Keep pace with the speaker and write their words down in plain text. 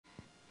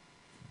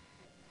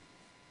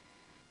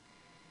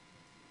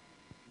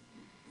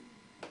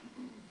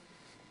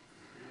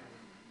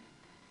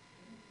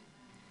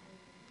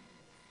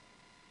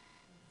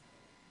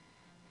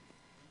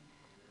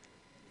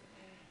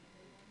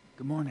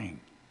Good morning.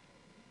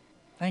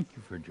 Thank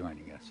you for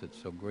joining us. It's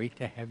so great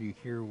to have you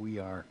here. We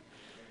are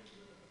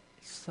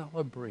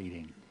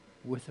celebrating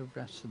with the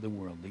rest of the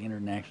world the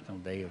International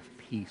Day of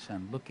Peace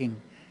and looking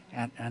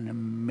at an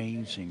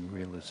amazing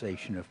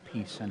realization of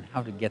peace and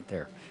how to get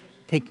there,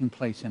 taking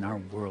place in our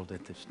world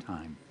at this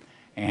time.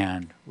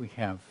 And we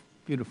have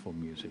beautiful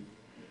music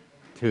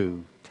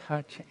to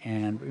touch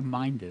and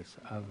remind us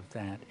of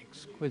that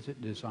exquisite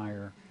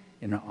desire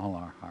in all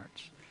our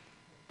hearts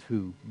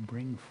to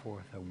bring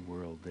forth a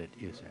world that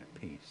is at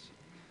peace.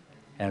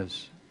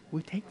 As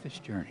we take this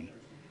journey,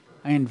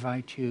 I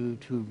invite you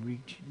to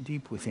reach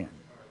deep within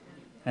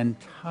and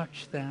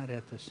touch that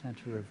at the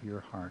center of your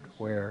heart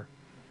where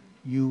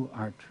you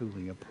are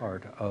truly a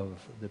part of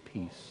the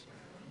peace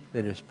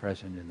that is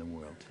present in the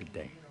world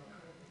today.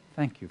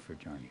 Thank you for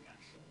joining us.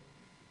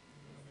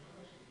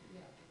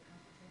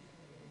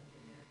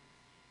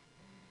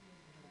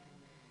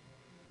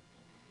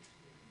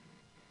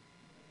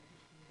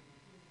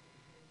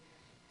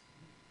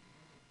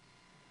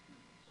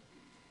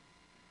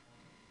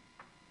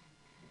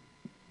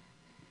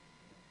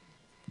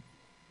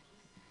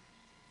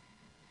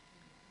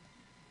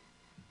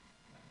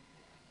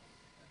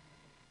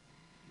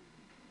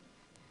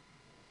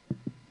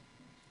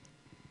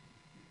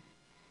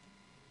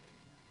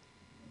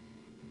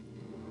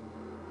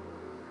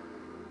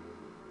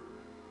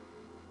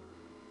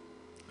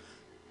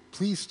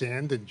 Please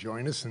stand and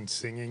join us in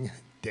singing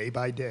Day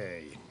by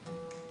Day.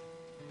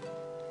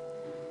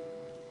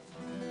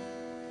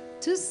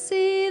 To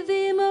see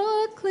thee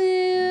more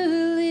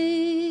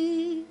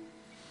clearly,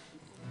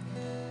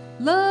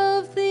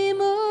 love thee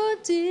more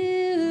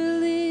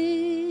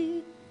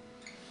dearly,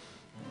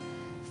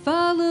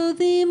 follow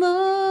thee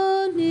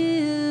more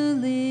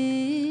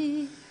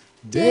nearly,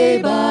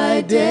 day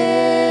by day,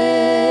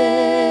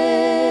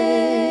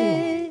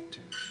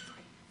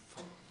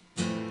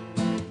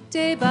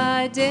 day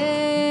by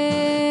day,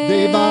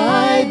 Day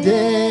by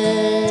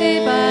day,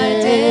 day by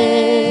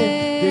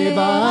day, day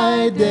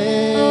by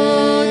day.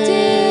 Oh,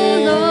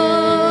 dear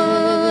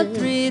Lord,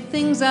 three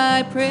things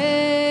I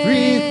pray.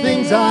 Three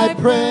things I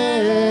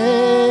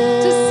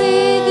pray. To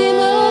see thee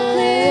more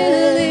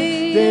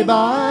clearly, Day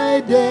by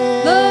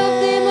day,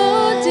 love thee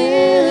more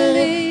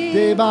dearly,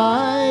 day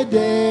by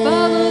day,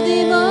 follow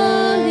thee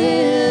more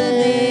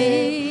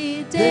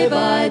nearly, day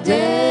by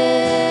day,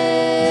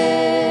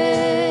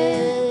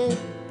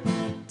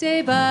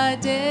 day by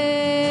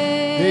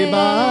day, day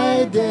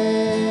by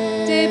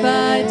day, day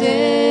by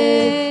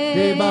day,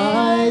 day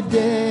by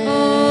day.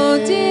 Oh,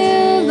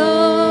 dear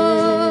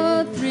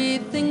Lord, three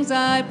things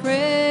I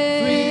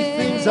pray. Three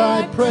things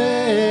I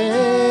pray.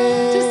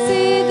 To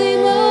see thee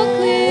more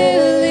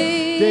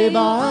clearly, Day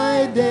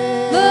by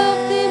day,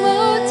 love thee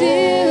more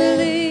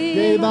dearly,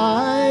 day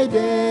by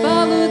day,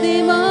 follow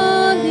thee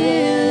more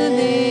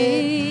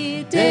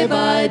nearly, day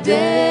by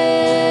day,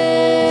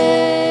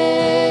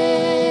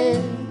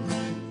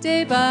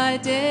 day by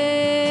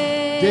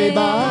day, day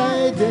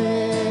by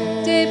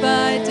day, day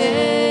by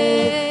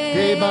day,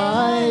 day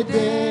by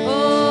day.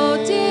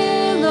 Oh,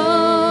 dear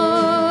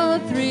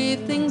Lord, three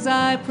things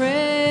I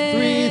pray.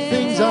 Three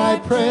things I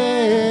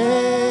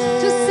pray.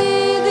 To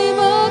see thee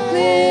more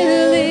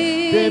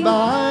clearly, Day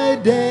by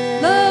day,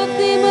 love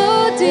thee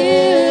more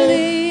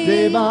dearly,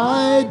 day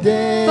by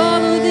day,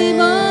 follow thee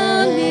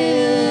more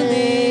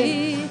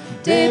nearly,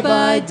 day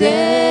by day,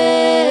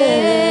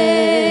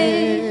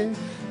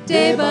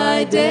 day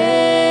by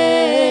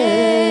day,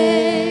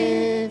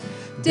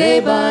 day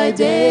by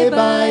day,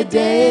 by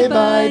day,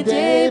 by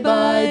day,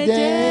 by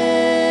day.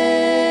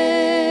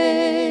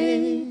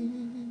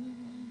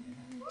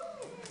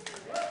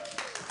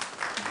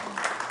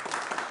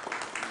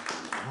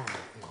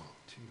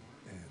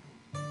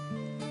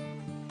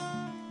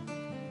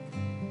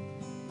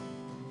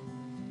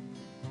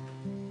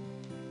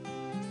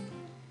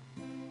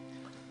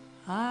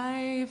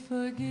 I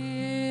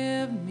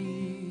forgive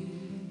me,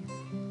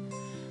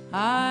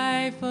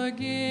 I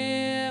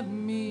forgive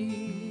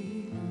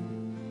me,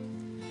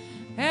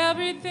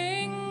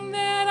 everything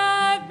that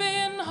I've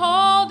been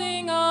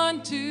holding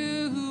on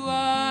to,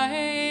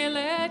 I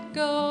let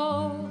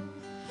go,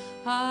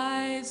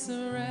 I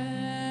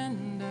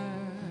surrender,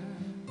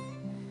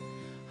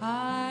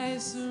 I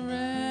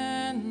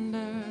surrender,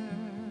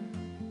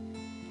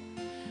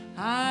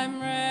 I'm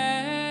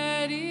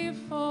ready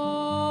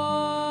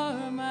for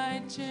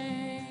my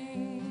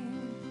change.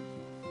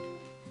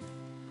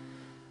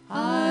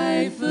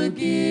 I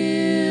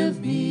forgive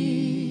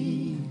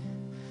me,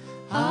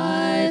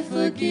 I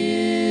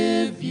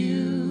forgive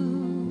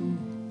you,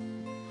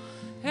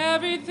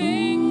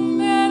 everything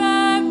that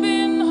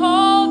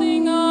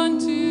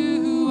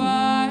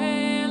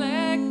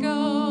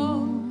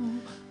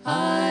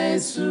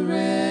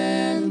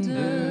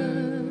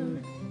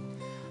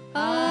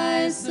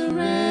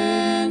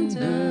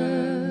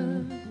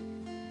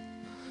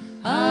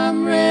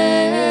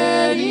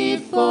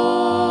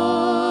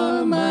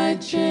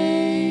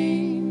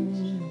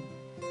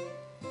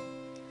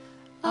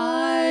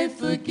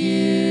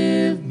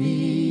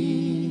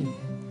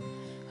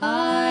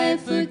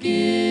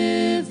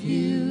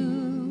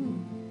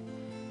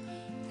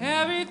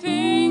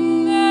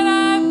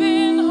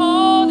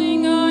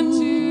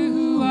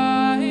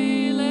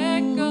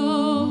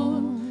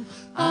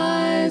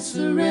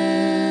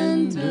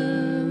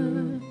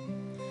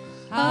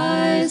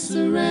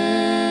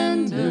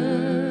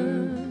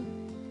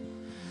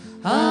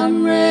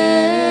I'm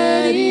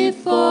ready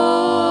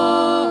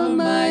for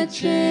my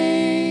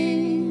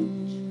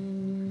change.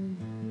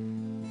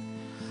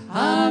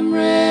 I'm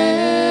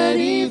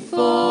ready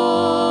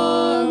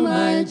for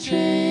my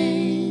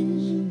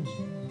change.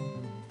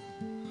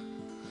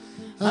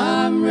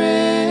 I'm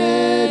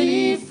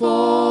ready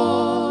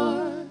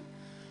for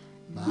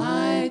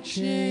my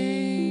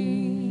change.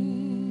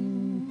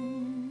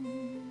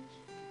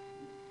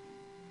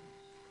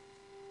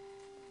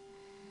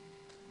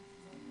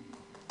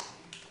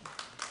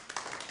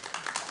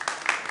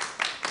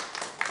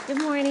 Good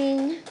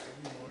morning.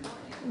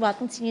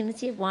 Welcome to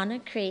Unity of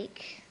Walnut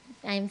Creek.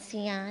 I'm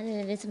Sion, and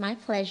it is my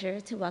pleasure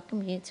to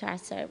welcome you to our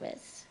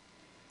service.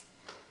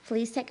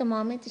 Please take a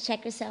moment to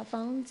check your cell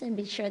phones and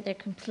be sure they're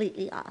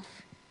completely off.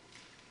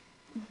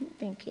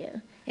 Thank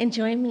you. And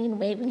join me in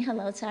waving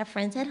hello to our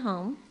friends at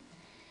home.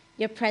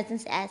 Your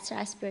presence adds to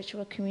our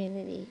spiritual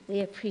community.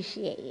 We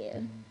appreciate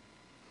you.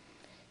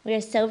 We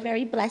are so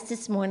very blessed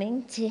this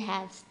morning to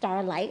have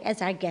Starlight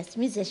as our guest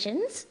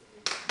musicians.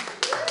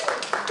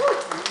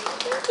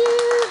 Thank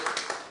you.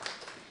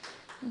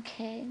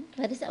 Okay,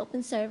 let us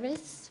open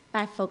service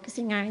by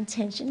focusing our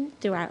intention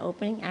through our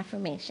opening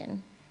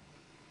affirmation.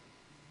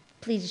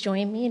 Please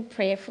join me in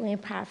prayerfully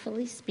and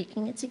powerfully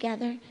speaking it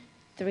together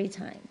 3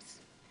 times.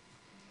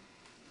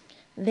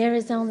 There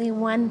is only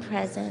one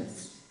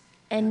presence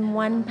and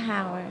one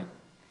power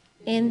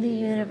in the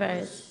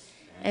universe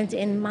and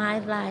in my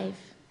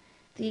life,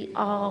 the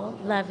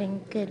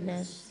all-loving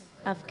goodness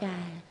of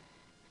God.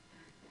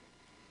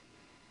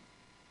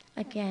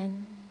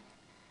 Again,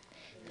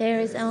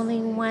 there is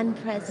only one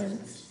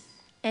presence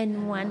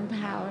and one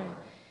power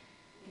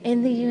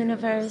in the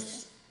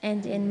universe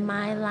and in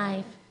my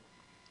life,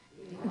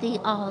 the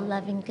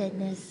all-loving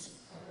goodness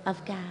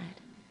of God.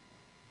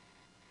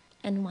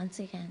 And once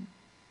again,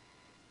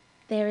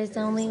 there is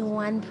only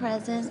one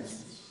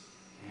presence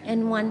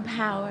and one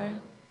power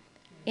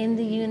in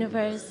the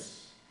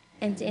universe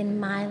and in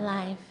my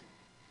life,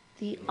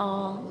 the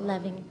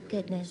all-loving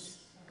goodness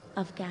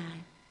of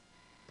God.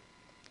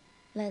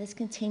 Let us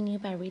continue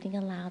by reading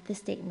aloud the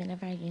statement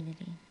of our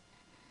unity.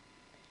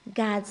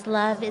 God's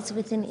love is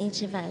within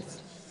each of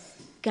us,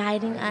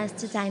 guiding us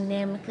to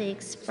dynamically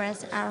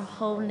express our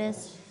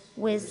wholeness,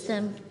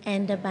 wisdom,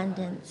 and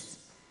abundance.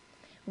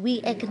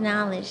 We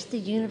acknowledge the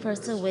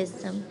universal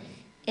wisdom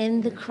in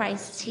the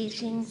Christ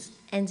teachings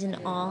and in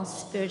all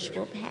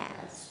spiritual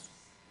paths.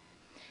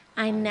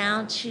 I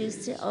now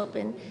choose to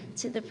open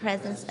to the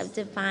presence of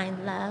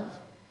divine love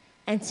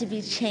and to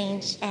be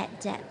changed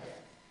at depth.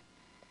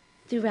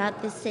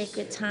 Throughout this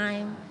sacred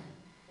time,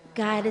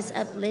 God is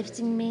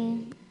uplifting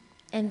me,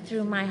 and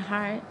through my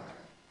heart,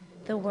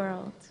 the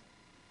world.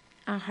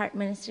 Our heart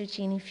minister,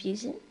 Jeannie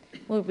Fusion,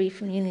 will read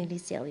from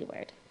Unity's Daily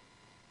Word.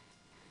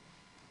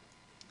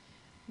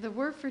 The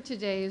word for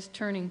today is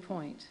turning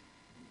point.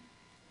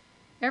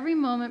 Every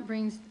moment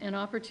brings an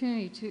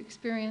opportunity to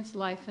experience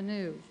life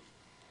anew.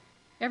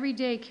 Every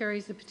day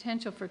carries the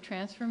potential for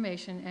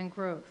transformation and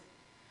growth,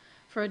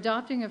 for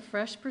adopting a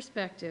fresh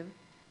perspective,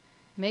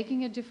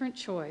 making a different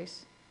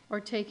choice,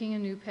 or taking a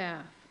new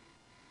path.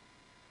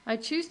 I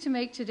choose to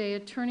make today a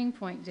turning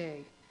point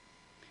day.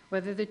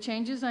 Whether the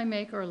changes I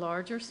make are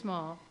large or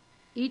small,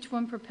 each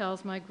one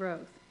propels my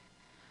growth.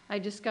 I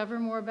discover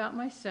more about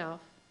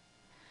myself,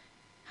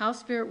 how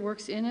Spirit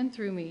works in and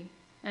through me,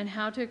 and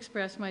how to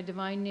express my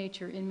divine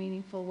nature in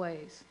meaningful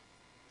ways.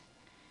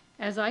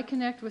 As I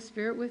connect with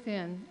Spirit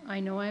within, I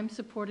know I am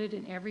supported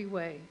in every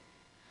way.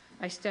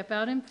 I step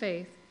out in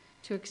faith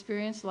to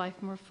experience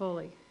life more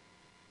fully.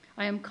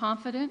 I am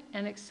confident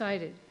and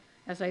excited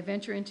as I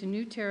venture into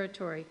new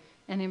territory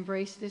and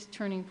embrace this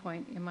turning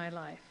point in my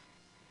life.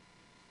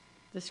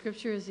 The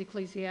scripture is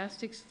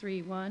Ecclesiastes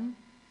 3:1.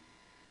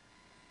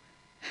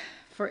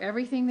 For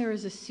everything there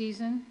is a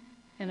season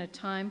and a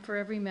time for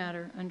every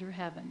matter under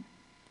heaven.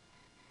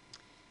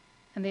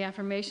 And the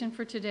affirmation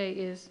for today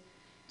is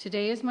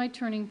my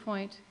turning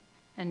point,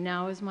 and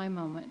now is my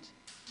moment.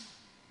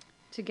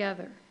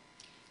 Together.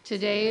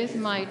 Today is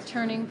my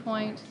turning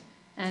point,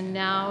 and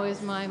now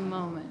is my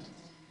moment.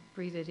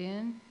 Breathe it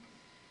in.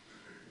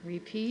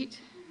 Repeat.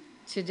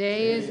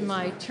 Today is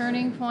my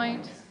turning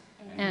point,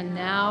 and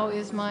now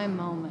is my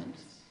moment.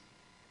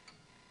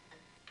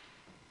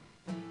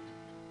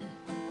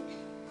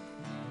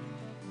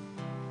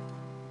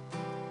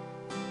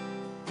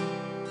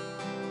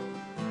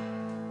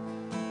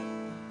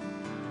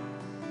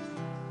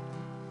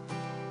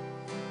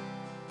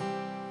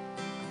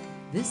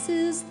 This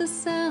is the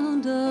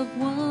sound of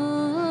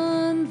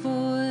one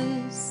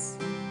voice,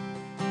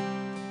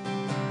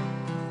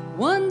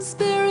 one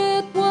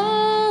spirit,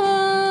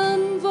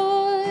 one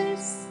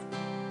voice,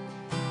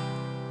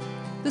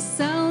 the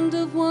sound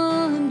of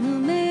one who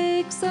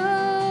makes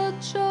a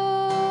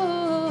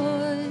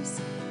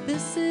choice.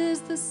 This is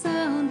the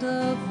sound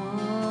of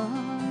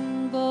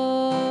one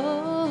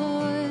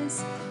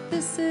voice.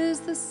 This is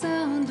the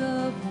sound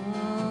of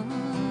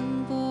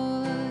one voice.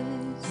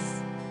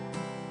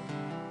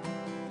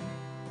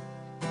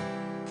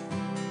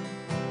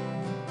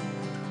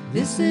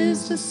 This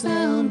is the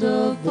sound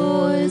of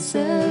voices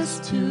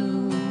voices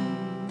too.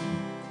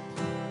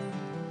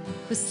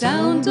 The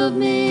sound of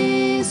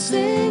me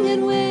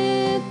singing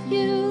with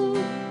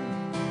you,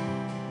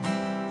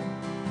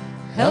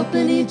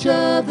 helping each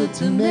other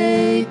to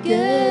make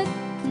it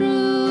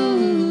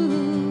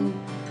through.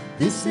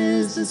 This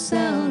is the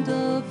sound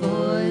of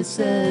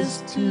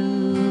voices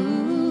too.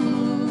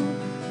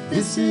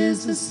 This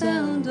is the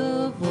sound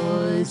of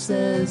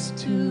voices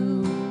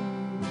too.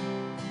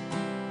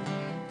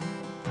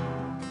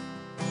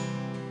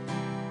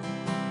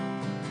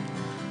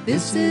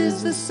 This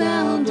is the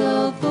sound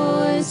of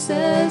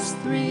voices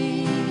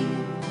three,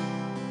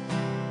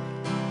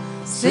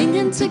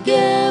 singing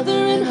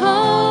together in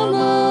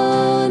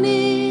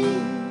harmony,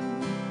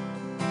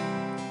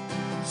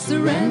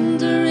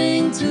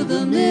 surrendering to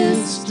the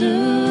mystery.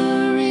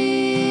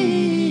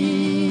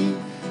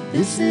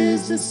 This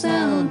is the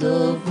sound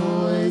of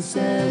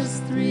voices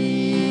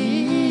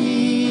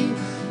three.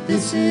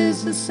 This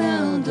is the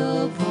sound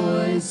of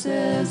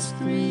voices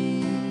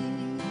three.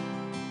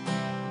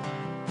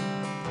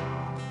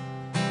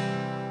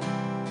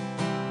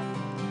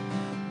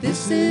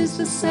 This is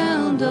the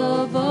sound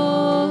of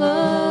all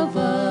of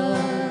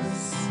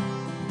us,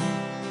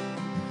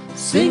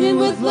 singing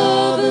with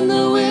love and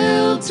the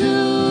will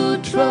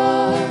to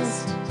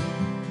trust.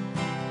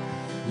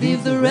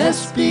 Leave the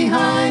rest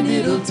behind,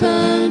 it'll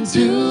turn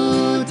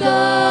to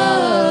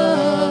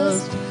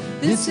dust.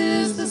 This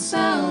is the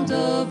sound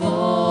of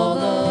all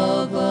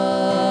of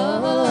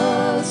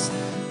us.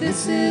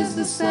 This is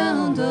the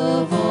sound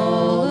of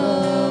all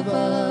of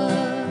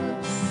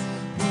us.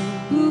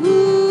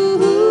 Ooh.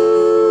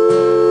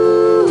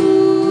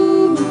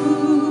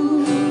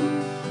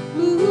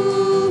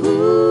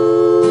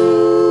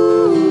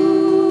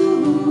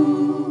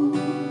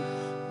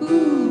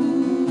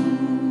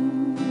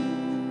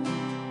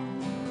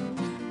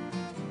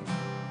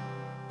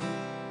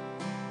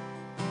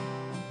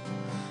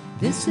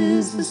 This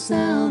is the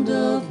sound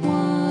of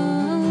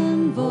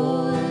one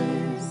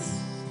voice,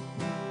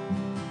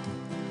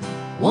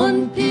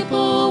 one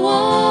people,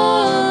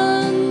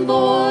 one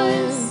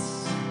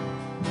voice,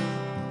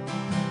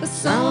 a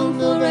sound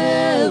for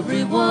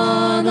every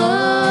one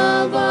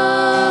of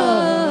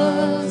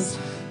us.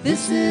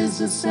 This is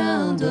the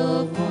sound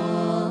of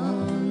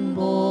one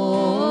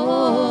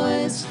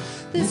voice.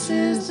 This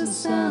is the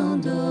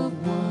sound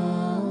of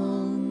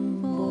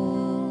one voice.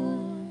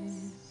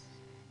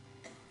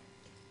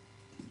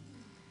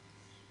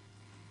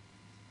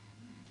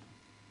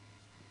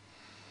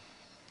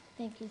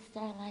 Thank you,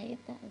 Starlight.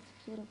 That was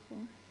beautiful.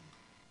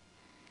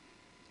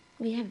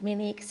 We have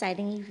many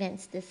exciting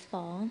events this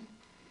fall.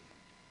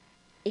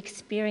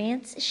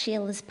 Experience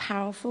Sheila's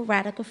powerful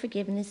Radical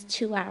Forgiveness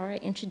 2-hour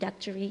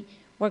introductory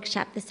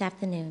workshop this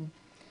afternoon.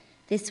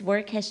 This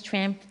work has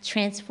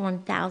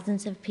transformed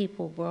thousands of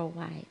people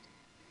worldwide.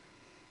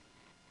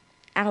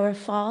 Our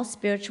fall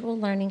spiritual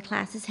learning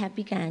classes have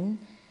begun,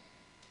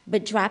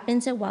 but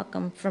drop-ins are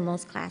welcome for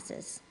most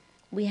classes.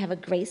 We have a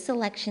great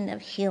selection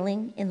of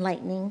healing,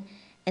 enlightening,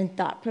 and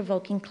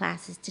thought-provoking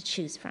classes to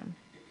choose from.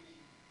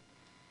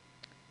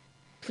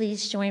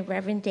 Please join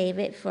Reverend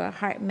David for a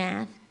Heart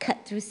Math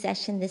cut-through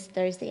session this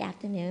Thursday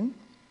afternoon.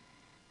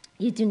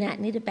 You do not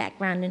need a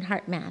background in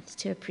Heart Math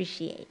to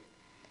appreciate.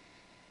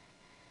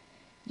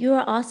 You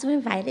are also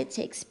invited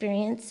to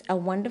experience a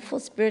wonderful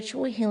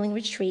spiritual healing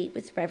retreat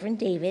with Reverend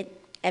David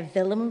at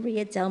Villa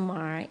Maria del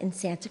Mar in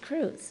Santa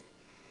Cruz.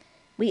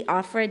 We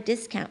offer a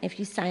discount if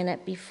you sign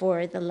up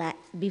before the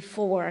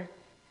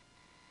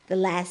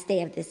last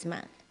day of this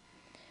month.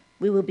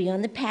 We will be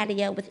on the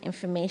patio with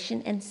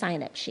information and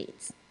sign-up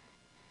sheets.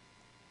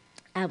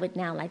 I would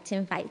now like to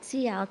invite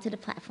CL to the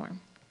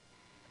platform.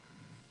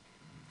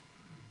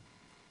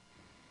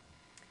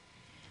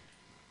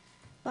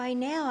 By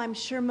now, I'm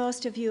sure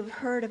most of you have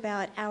heard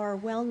about our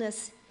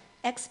Wellness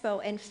Expo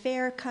and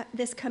Fair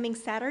this coming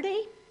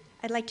Saturday.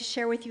 I'd like to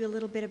share with you a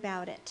little bit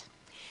about it.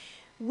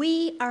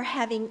 We are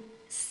having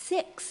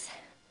six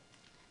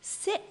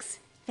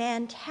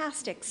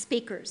fantastic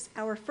speakers.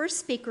 Our first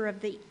speaker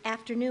of the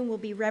afternoon will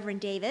be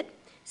Reverend David,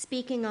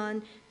 speaking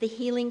on the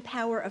healing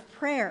power of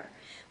prayer.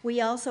 We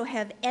also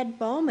have Ed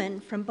Bowman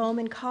from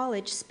Bowman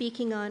College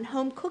speaking on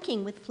home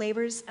cooking with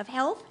flavors of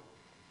health.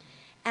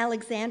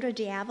 Alexandra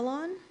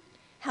D'Avalon,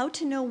 how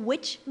to know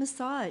which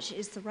massage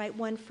is the right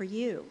one for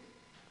you.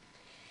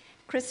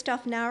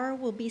 Christoph Nauer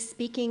will be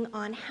speaking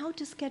on how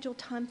to schedule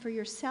time for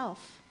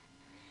yourself.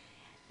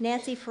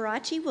 Nancy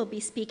Faraci will be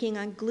speaking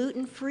on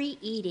gluten-free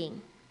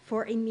eating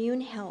for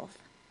immune health.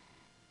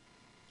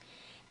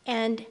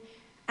 And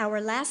our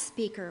last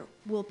speaker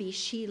will be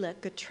Sheila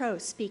Gautreaux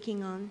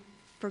speaking on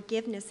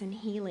forgiveness and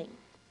healing.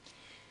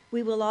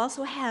 We will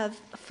also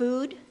have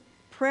food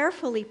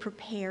prayerfully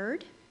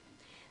prepared.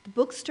 The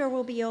bookstore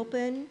will be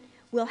open.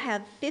 We'll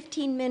have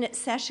 15-minute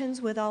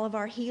sessions with all of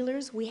our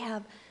healers. We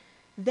have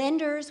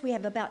vendors. We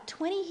have about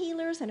 20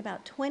 healers and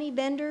about 20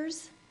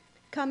 vendors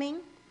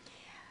coming.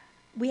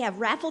 We have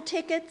raffle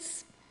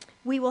tickets.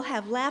 We will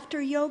have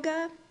laughter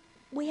yoga.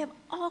 We have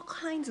all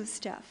kinds of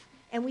stuff.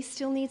 And we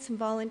still need some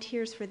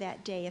volunteers for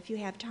that day if you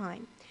have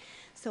time.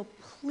 So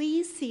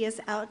please see us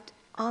out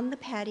on the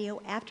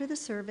patio after the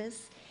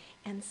service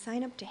and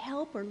sign up to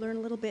help or learn a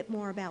little bit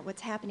more about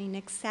what's happening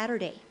next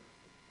Saturday.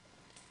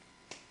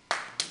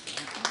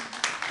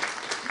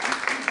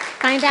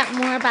 Find out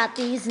more about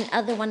these and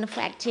other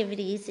wonderful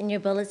activities in your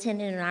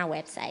bulletin and on our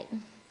website.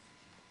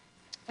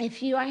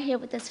 If you are here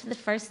with us for the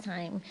first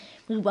time,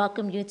 we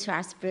welcome you to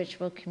our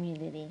spiritual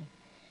community.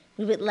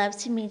 We would love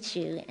to meet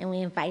you, and we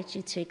invite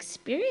you to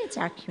experience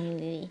our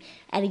community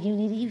at a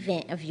unity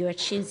event of your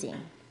choosing.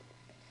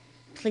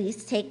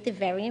 Please take the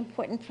very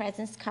important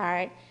presence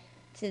card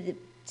to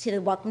the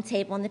welcome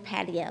table on the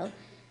patio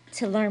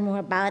to learn more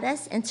about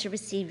us and to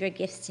receive your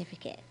gift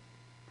certificate.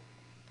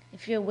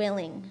 If you're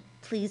willing,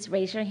 please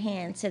raise your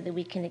hand so that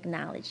we can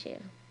acknowledge you.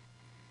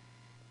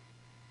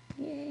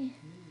 Yay.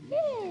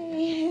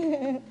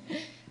 Yay.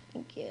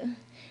 Thank you.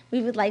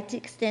 We would like to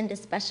extend a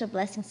special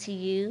blessing to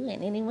you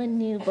and anyone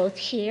new, both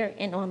here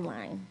and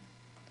online.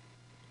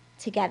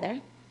 Together,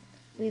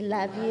 we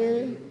love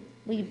you,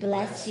 we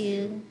bless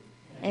you,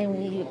 and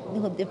we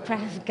know the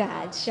pride of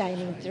God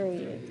shining through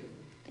you.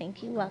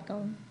 Thank you.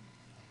 Welcome.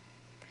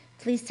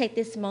 Please take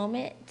this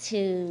moment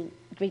to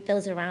greet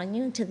those around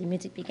you until the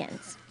music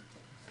begins.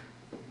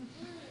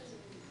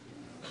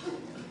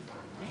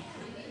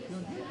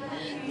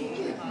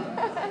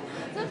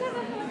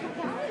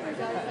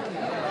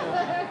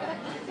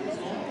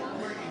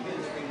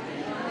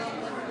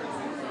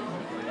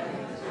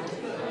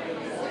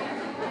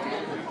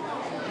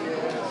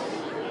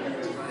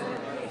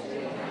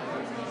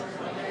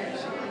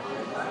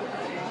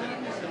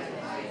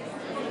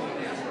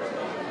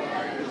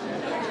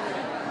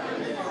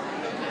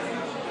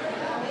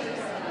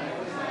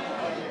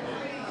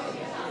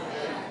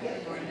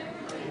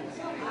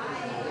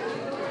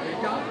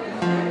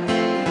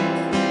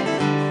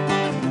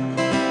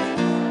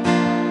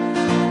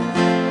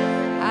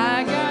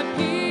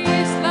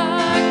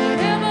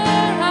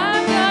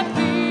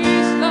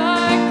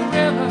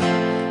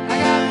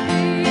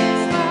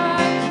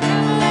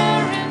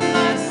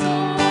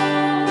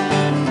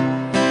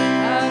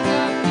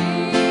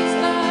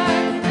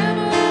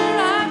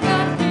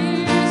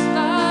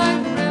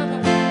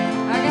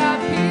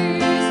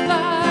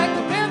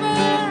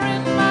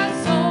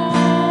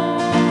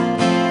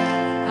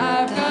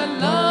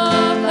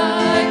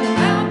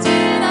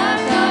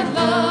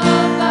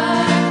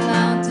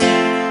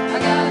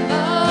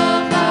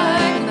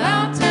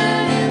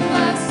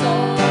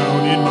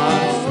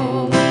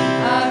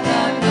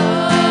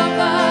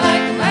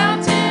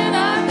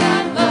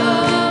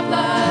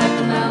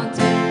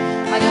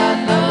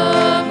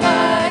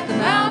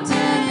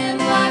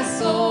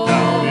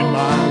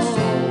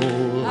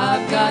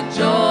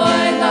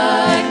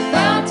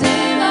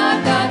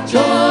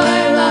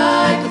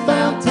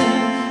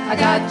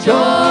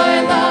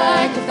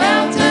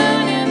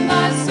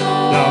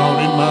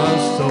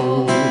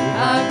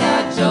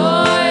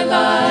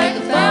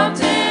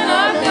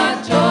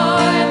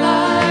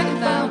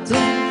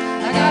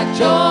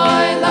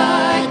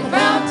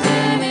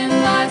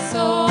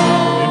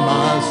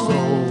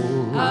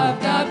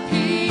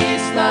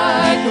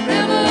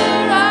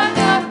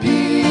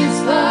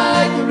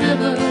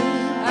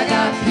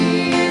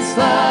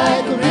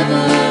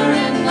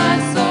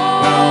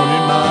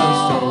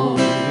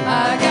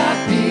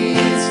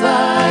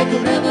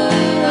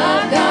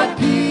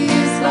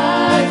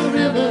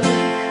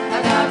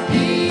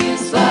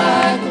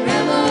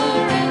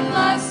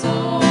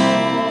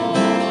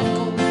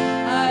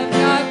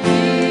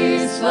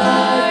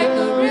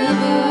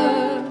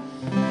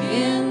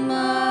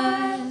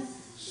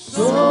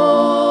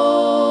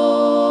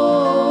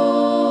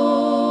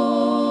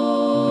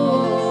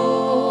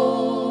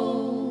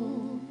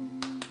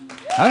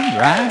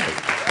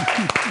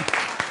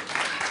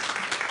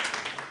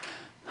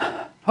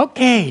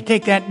 Okay,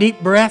 take that deep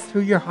breath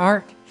through your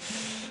heart.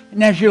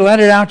 And as you let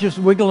it out, just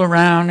wiggle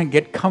around and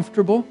get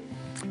comfortable.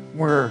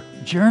 We're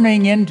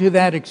journeying into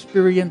that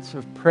experience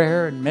of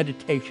prayer and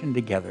meditation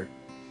together.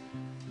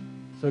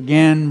 So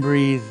again,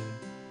 breathe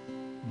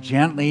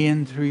gently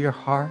in through your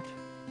heart.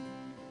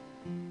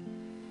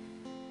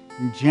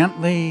 And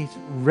gently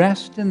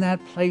rest in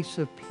that place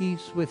of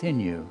peace within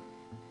you.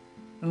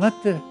 And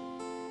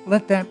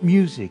let that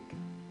music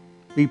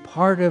be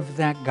part of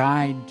that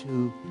guide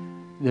to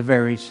the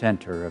very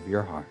center of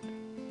your heart.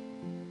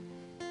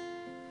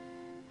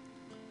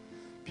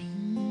 Peace,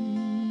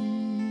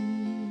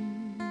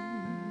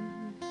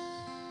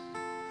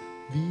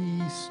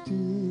 be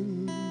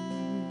still.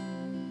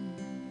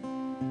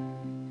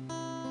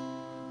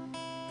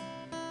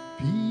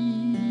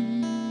 Peace,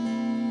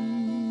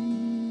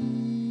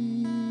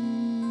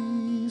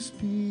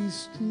 be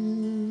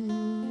still.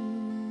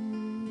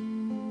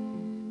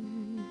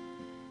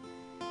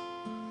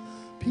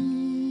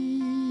 Peace,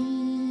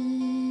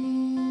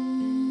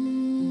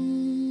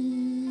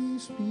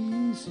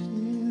 be still.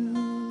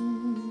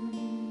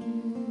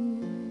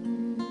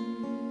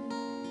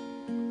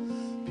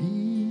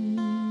 Peace,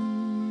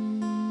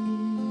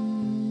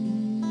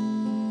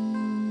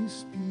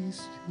 be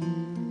still.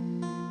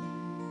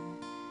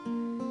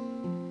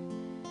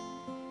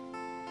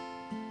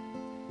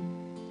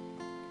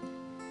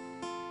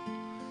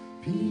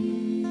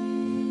 Peace,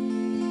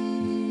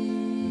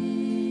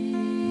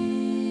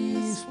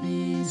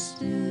 be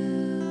still.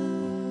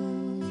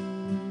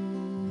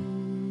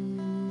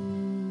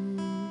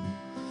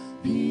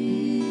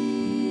 Peace,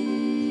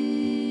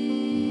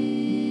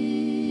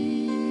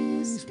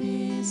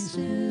 be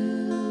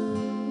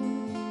still.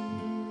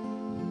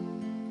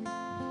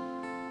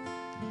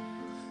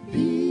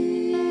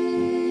 Peace,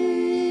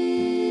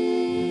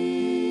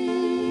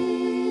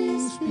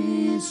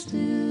 be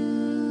still.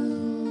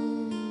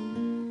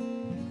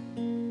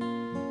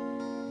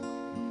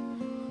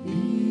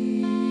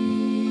 Peace,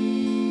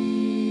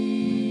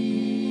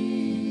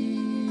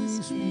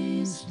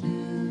 be still.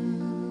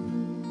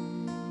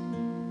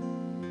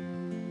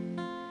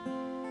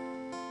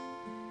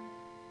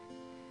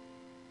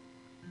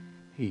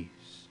 Peace.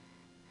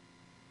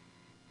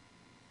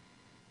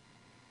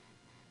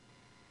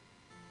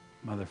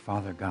 Mother,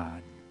 Father,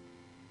 God,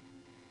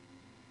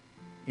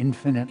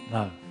 infinite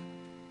love,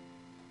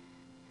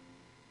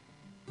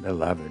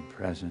 beloved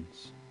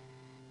presence,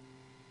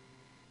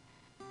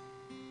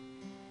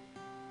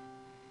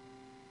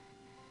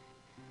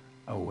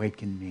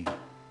 awaken me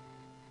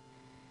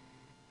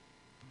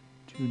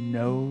to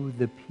know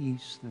the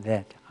peace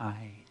that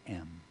I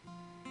am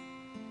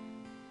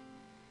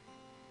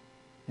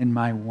in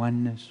my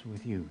oneness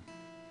with you.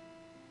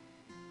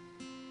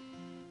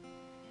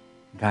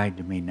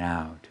 Guide me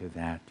now to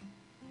that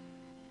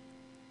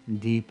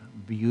deep,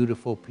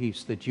 beautiful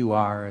peace that you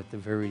are at the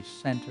very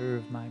center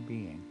of my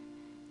being.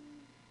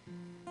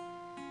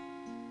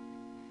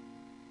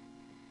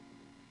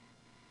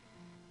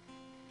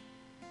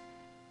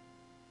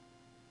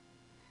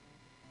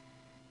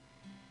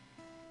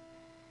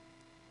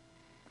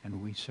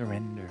 And we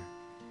surrender,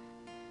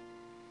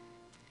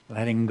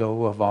 letting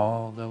go of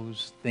all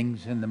those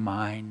things in the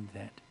mind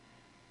that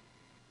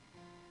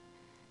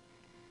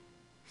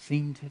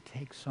seem to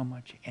take so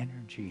much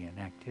energy and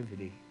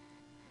activity.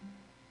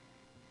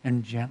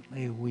 And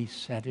gently we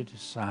set it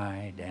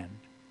aside and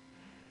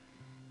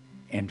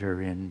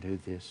enter into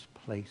this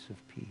place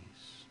of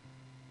peace,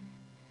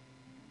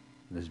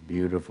 this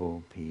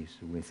beautiful peace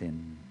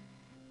within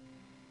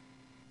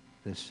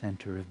the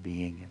center of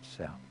being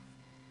itself.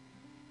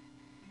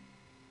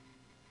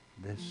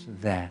 This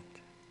that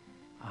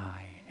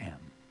I am.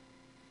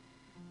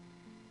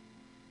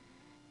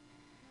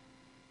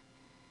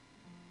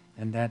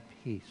 And that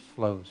peace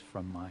flows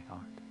from my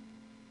heart.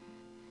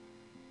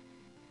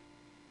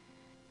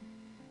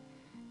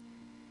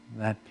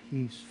 That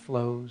peace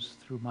flows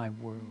through my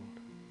world.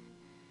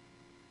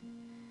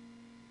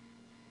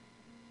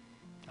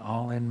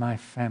 All in my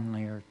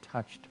family are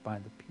touched by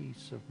the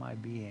peace of my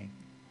being.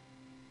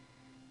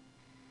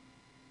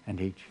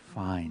 And each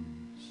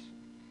finds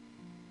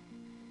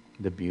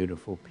the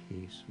beautiful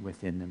peace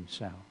within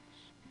themselves.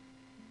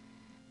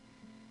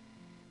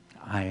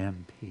 I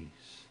am peace.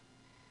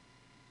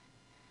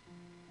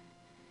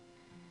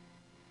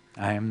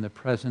 I am the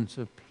presence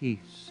of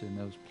peace in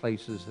those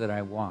places that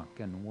I walk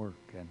and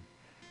work and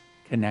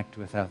connect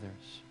with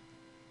others.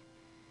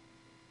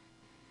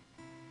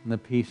 And the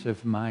peace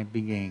of my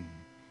being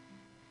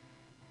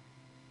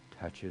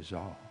touches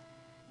all.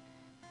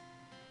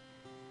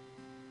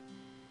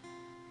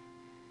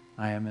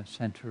 I am a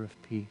center of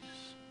peace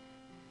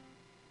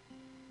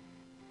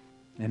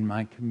in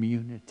my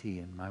community,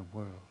 in my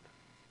world.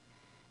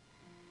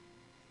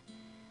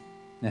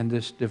 And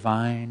this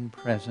divine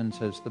presence,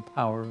 as the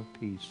power of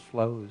peace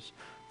flows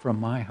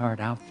from my heart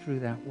out through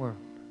that world,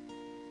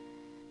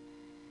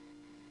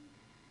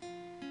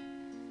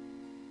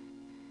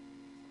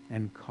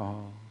 and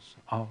calls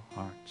all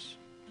hearts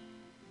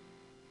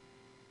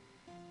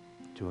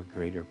to a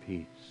greater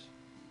peace.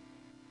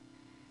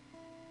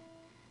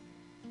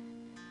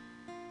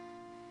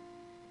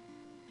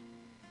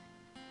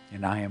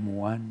 And I am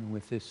one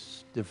with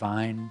this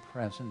divine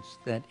presence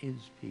that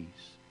is peace.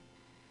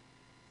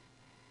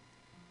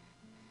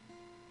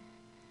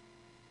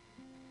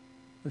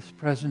 This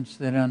presence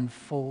that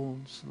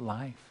unfolds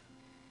life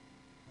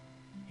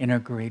in a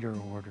greater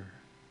order.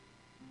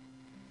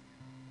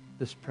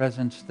 This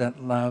presence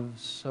that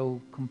loves so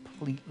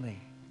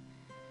completely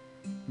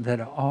that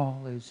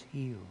all is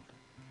healed,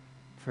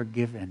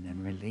 forgiven,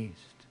 and released.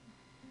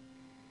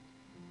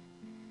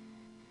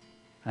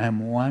 I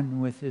am one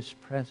with this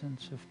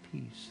presence of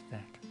peace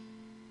that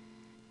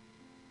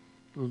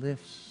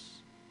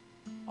lifts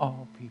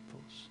all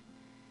peoples.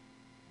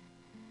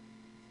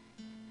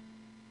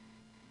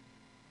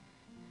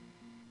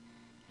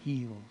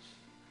 Heals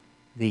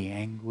the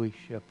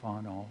anguish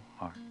upon all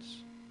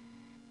hearts.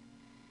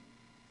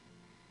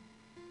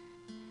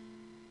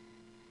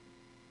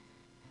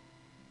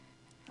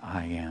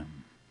 I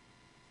am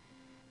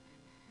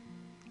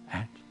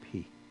at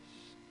peace.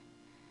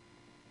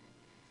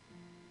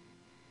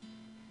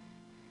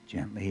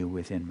 Gently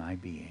within my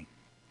being.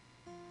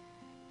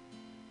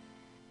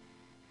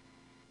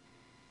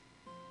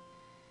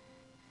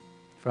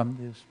 From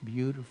this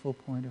beautiful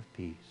point of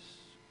peace,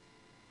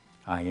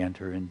 I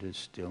enter into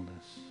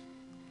stillness,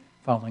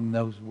 following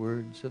those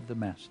words of the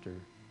Master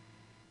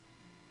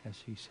as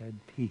he said,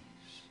 peace,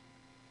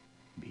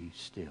 Be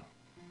still.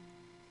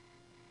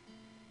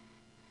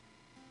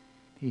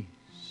 Peace.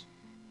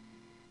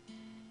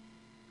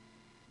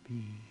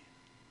 Be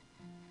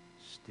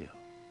still.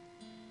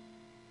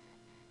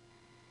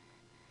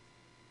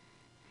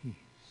 Peace.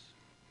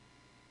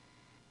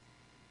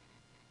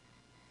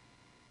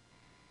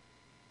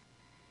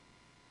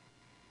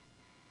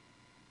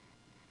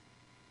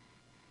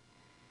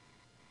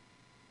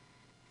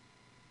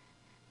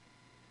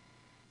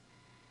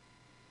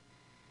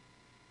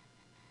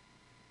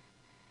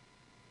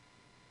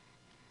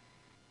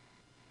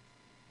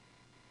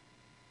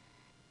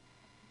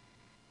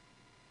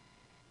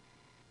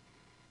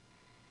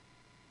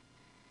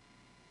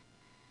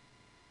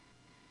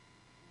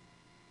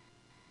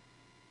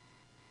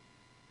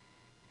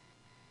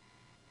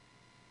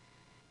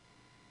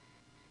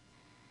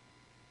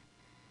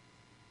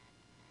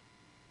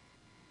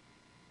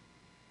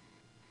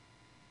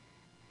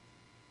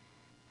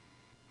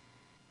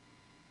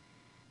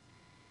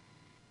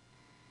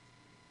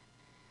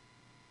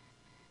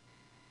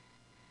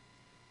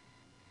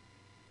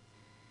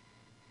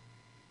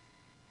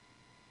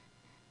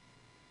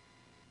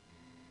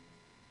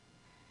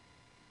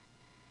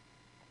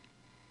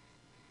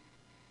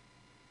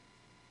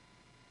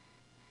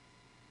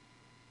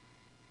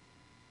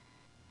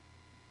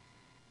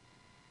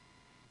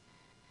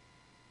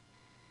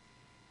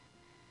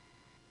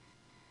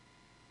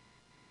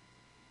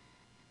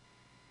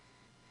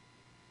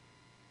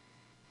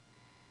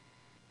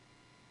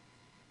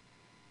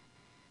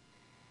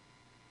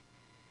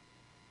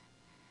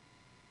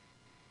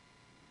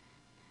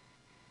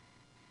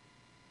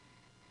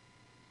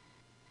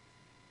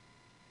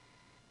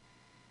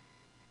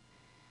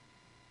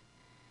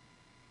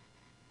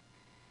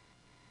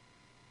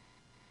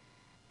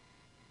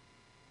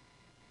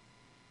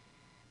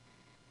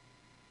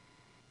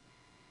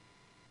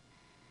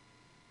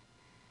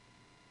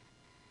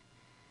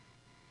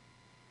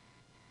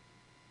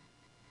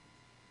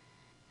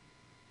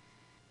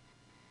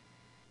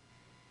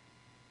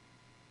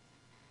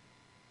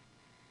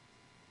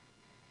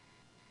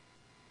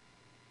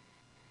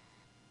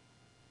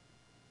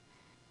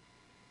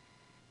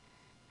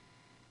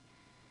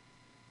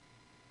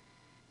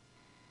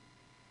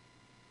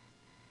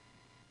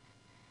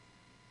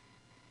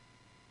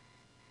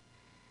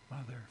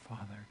 Mother,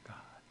 Father, God.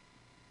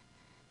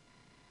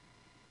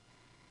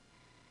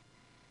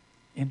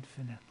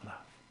 Infinite love.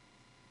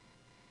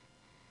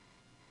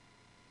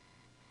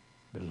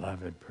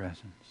 Beloved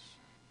presence.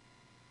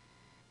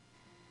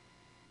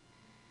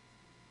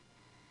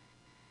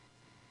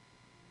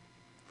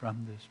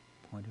 From this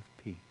point of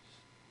peace,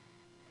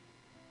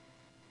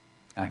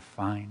 I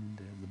find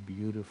the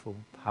beautiful,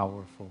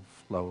 powerful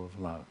flow of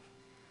love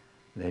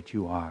that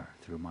you are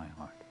through my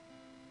heart.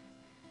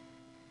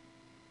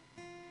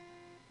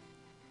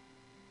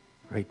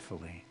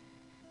 Gratefully,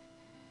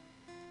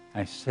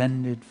 I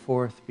send it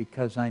forth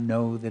because I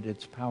know that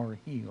its power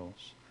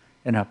heals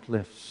and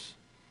uplifts,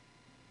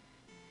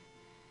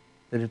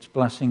 that its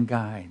blessing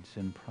guides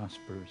and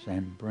prospers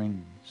and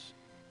brings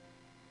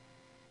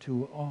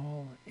to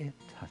all it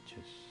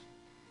touches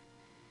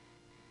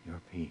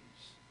your peace.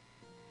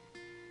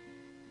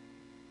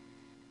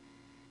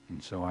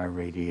 And so I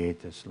radiate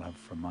this love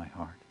from my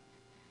heart.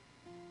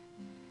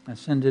 I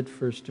send it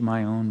first to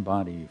my own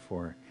body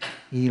for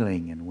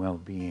healing and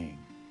well-being.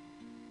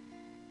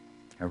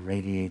 I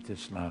radiate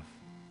this love.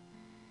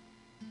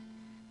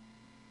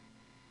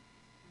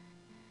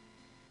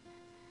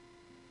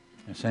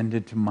 I send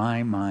it to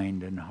my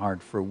mind and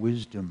heart for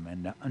wisdom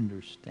and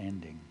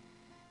understanding.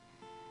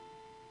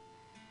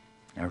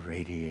 I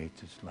radiate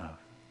this love.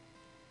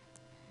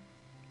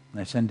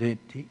 I send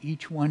it to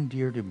each one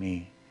dear to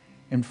me,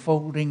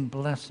 enfolding,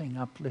 blessing,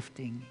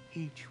 uplifting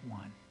each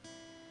one.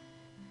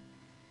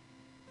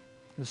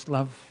 This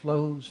love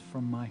flows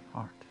from my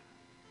heart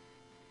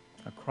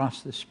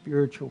across the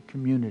spiritual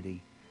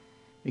community,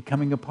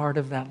 becoming a part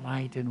of that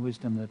light and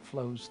wisdom that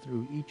flows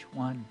through each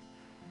one,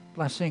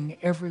 blessing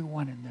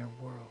everyone in their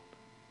world.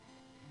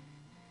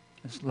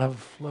 This love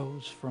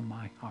flows from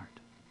my heart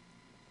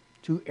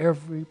to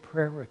every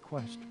prayer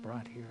request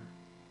brought here.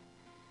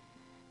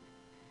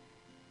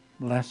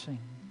 Blessing,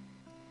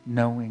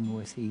 knowing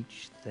with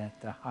each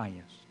that the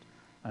highest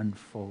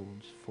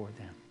unfolds for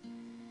them.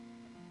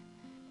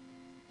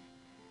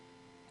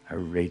 I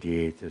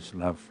radiate this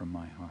love from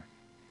my heart.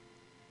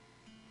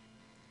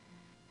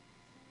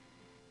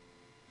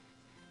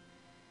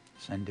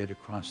 Send it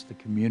across the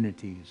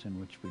communities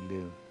in which we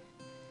live,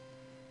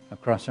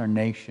 across our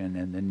nation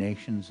and the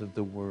nations of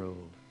the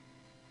world,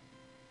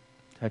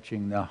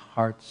 touching the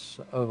hearts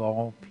of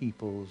all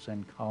peoples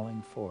and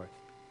calling forth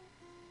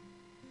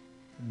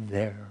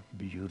their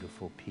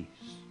beautiful peace.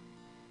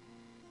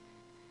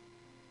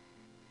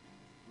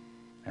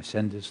 I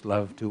send this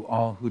love to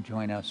all who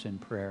join us in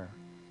prayer,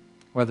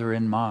 whether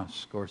in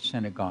mosque or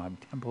synagogue,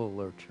 temple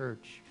or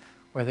church,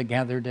 whether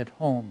gathered at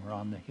home or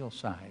on the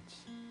hillsides.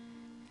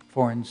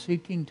 For in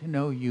seeking to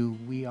know you,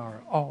 we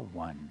are all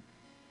one.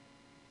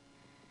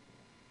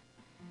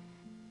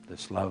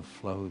 This love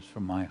flows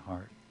from my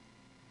heart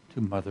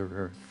to Mother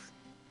Earth,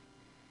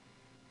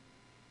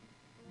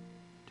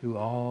 to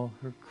all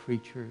her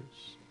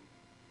creatures.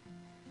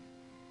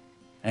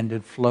 And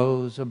it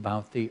flows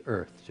about the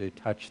earth to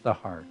touch the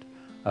heart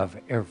of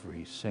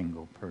every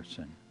single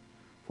person.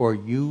 For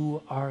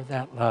you are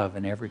that love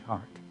in every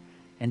heart.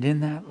 And in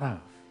that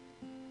love,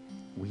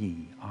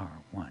 we are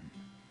one.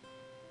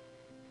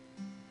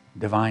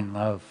 Divine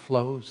love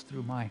flows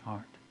through my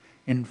heart,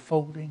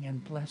 enfolding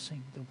and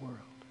blessing the world.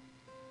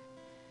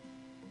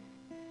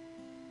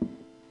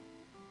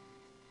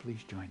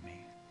 Please join me.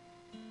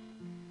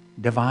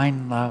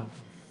 Divine love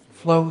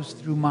flows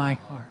through my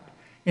heart,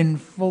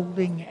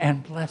 enfolding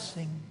and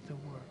blessing the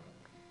world.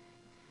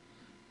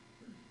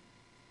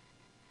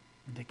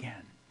 And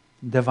again,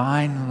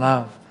 divine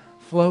love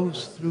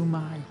flows through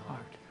my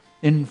heart,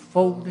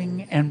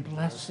 enfolding and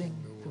blessing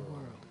the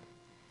world.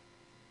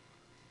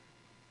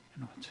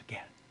 And once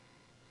again,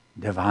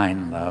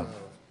 divine love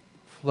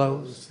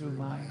flows through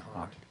my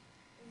heart,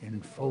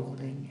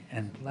 enfolding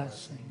and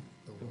blessing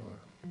the world.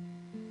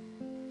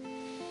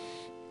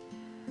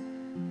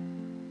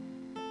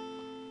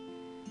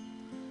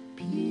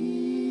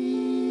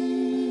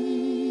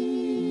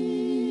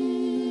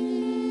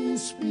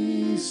 Peace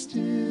be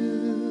still.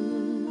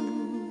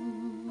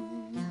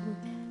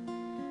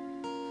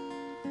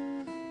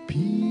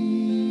 Peace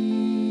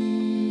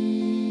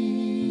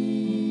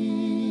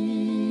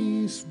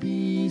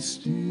be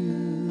still.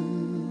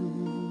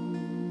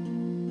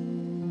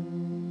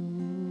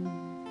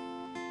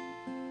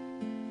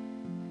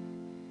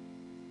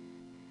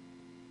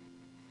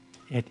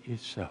 It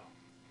is so.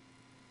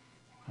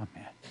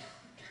 Amen.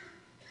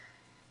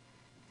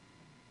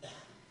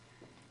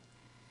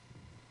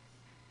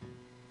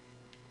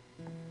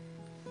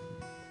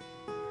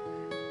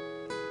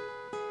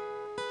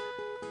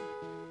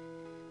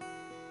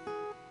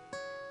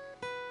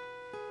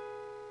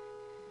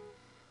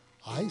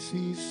 I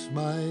see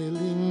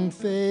smiling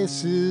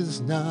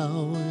faces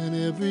now in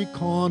every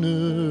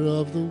corner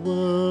of the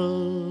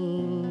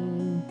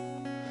world.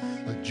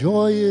 A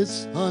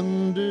joyous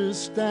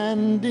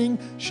understanding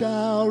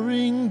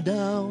showering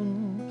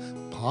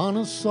down upon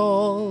us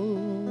all.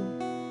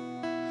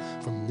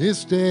 From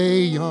this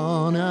day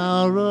on,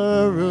 our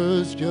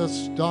errors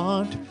just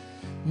aren't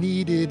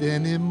needed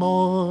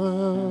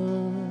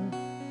anymore.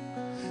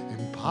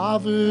 And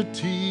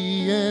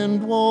poverty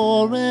and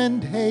war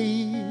and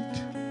hate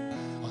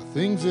are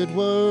things that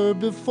were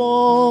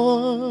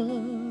before.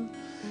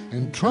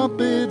 And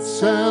trumpets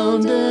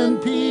sound and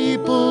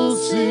people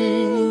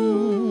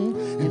sing,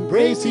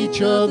 embrace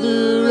each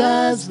other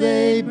as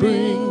they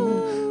bring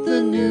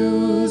the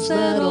news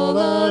that all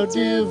our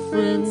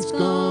difference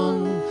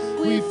gone.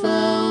 We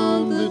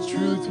found the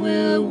truth,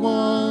 we're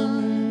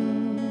one.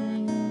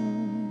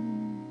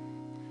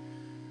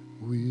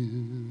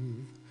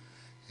 With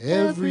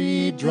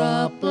every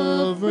drop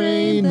of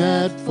rain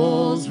that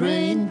falls,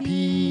 rain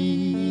peace.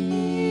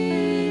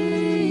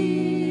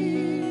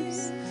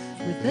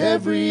 With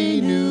every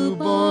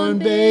newborn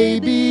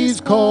baby's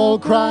call,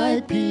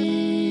 cry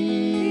peace.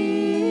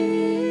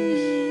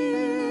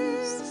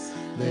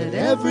 Let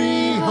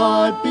every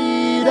heart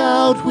beat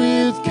out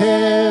with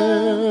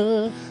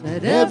care.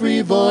 Let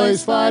every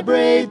voice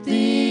vibrate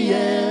the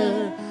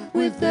air.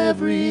 With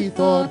every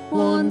thought,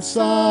 one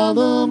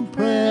solemn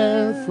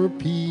prayer for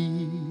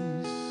peace.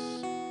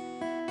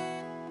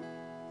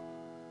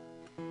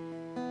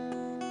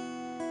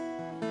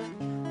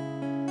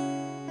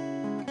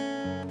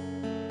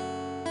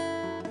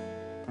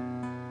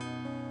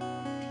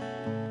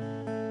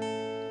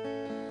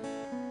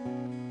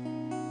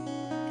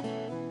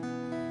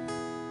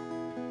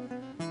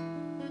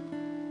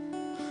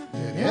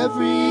 Let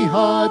every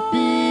heart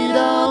beat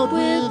out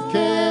with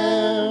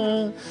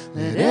care.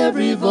 Let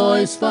every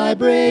voice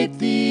vibrate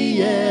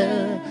the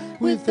air.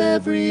 With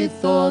every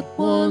thought,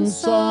 one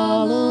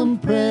solemn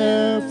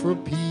prayer for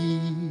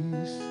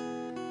peace.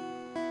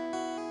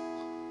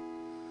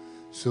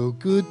 So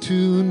good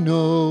to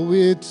know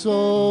it's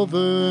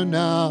over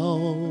now.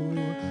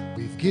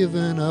 We've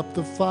given up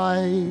the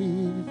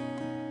fight.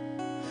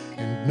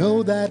 And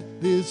know that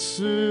this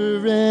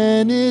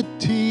serenity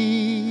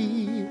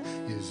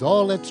is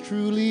all that's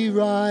truly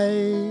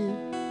right.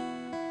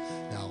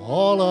 Now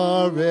all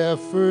our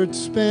efforts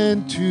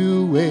spent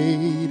to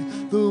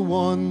aid the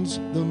ones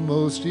the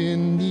most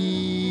in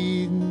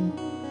need.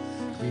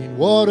 Clean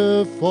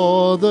water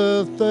for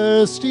the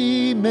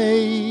thirsty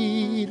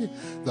made,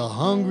 the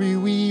hungry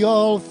we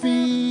all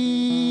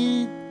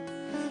feed.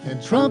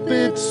 And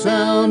trumpets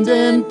sound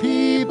and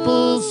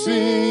people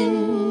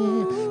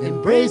sing,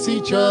 embrace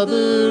each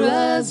other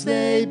as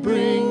they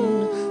bring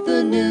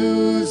the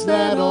news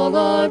that all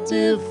our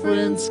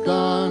difference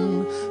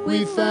gone.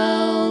 We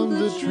found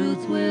the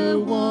truth, we're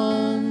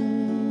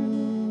one.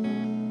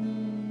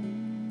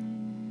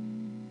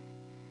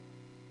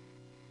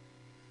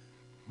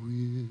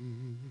 With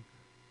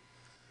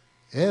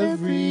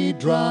every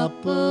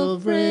drop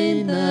of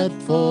rain that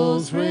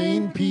falls,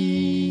 rain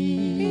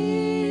peace.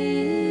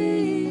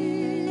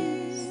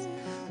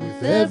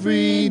 With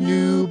every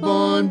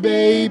newborn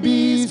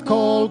baby's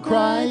call,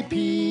 cry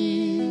peace.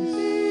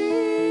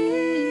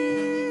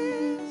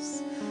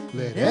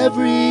 Let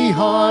every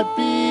heart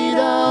beat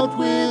out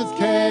with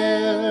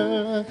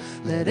care.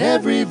 Let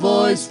every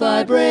voice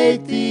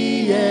vibrate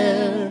the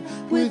air.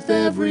 With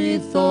every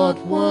thought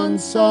one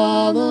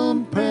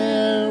solemn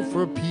prayer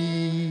for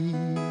peace.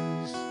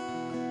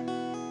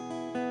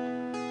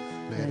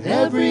 Let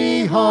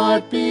every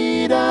heart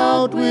beat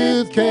out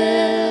with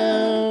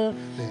care.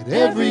 Let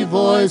every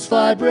voice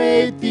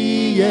vibrate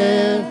the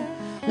air.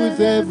 With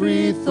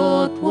every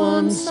thought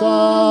one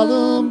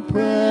solemn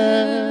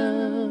prayer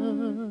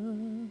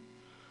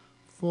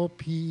for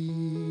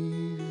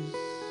peace.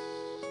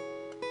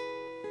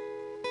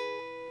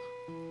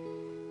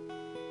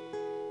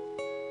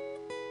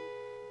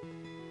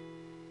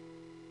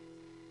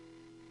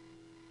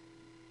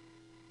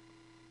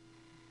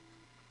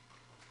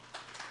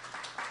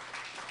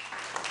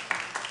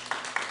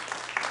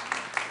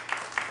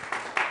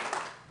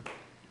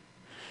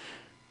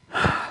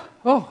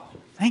 Oh,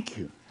 thank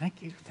you,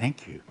 thank you,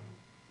 thank you.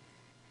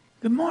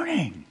 Good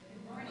morning.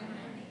 Good morning.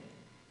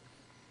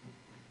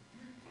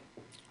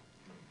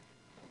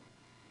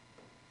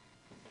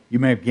 You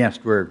may have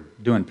guessed we're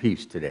doing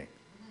peace today.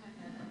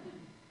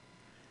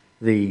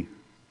 We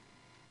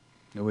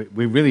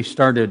really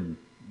started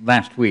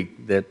last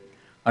week that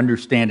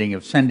understanding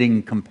of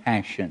sending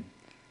compassion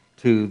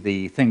to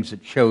the things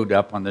that showed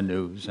up on the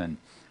news. And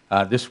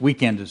this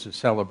weekend is a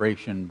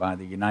celebration by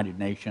the United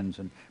Nations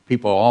and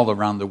people all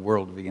around the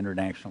world of the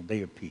International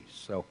Day of Peace.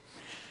 So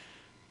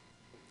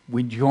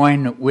we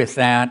join with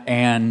that.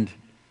 And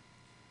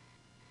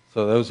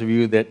so those of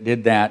you that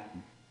did that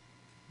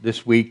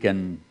this week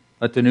and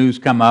let the news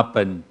come up,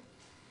 and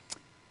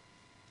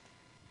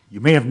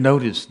you may have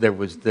noticed there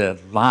was the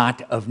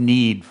lot of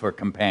need for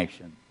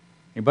compassion.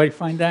 Anybody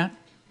find that?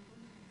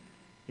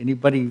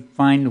 Anybody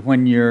find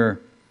when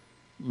you're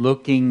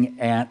looking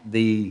at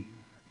the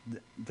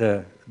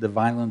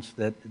violence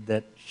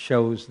that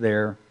shows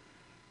there?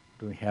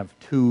 Do we have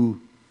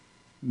two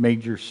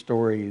major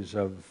stories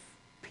of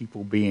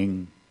people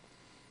being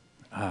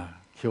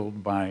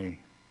killed by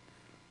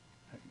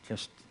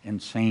just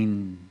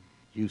insane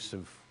use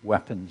of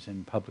weapons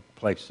in public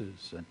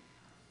places? And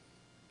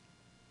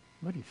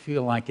what do you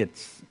feel like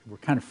we're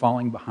kind of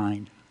falling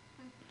behind?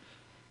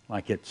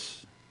 Like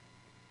it's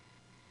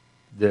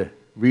the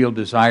real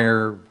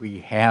desire we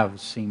have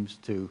seems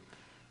to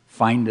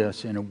find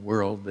us in a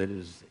world that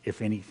is,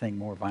 if anything,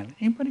 more violent.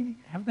 Anybody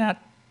have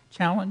that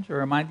challenge,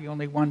 or am I the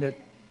only one that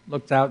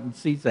looks out and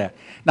sees that?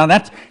 Now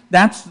that's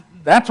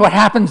what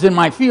happens in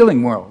my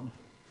feeling world.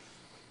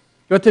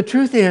 But the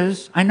truth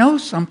is, I know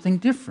something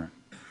different.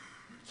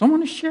 So I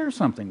want to share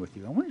something with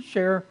you. I want to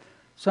share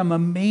some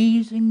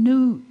amazing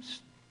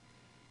news.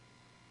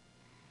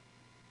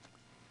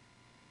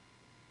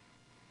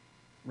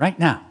 Right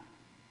now,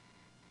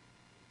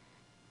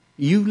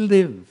 you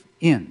live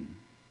in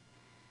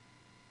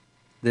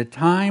the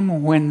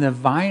time when the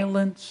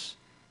violence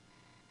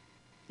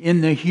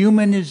in the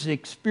human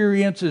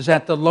experience is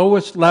at the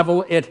lowest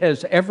level it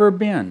has ever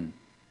been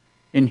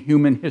in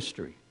human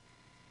history.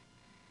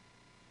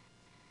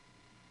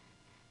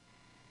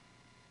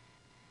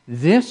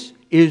 This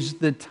is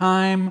the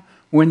time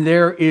when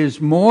there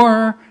is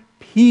more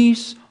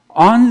peace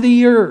on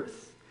the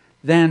earth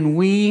than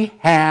we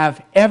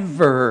have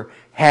ever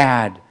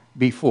had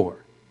before.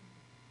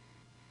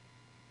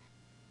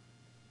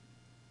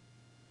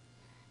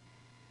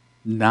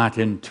 Not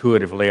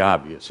intuitively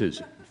obvious, is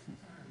it?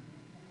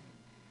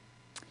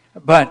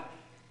 But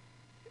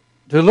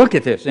to look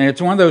at this, and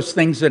it's one of those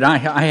things that I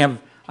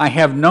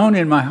have known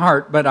in my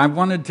heart, but I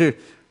wanted to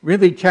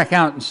really check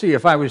out and see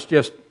if I was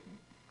just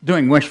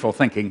doing wishful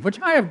thinking,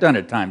 which I have done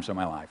at times in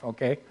my life,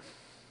 okay?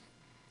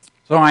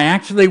 So I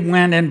actually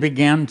went and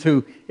began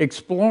to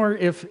explore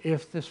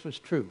if this was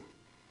true.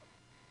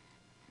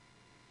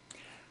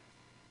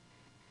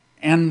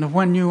 And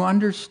when you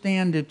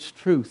understand its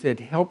truth,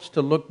 it helps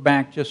to look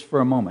back just for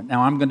a moment.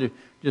 Now, we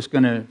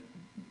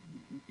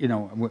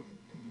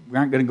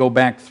aren't going to go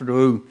back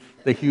through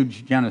the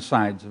huge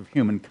genocides of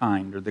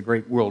humankind or the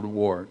great world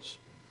wars.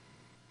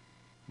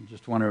 I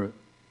just want to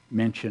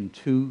mention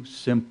two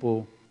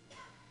simple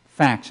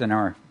facts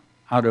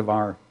out of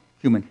our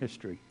human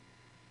history.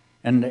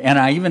 And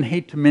I even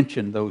hate to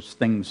mention those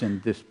things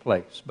in this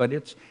place, but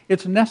it's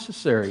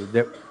necessary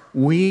that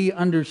we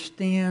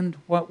understand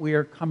what we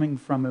are coming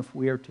from if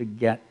we are to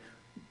get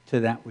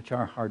to that which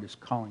our heart is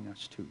calling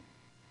us to.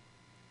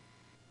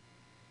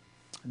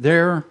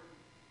 There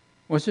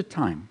was a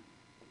time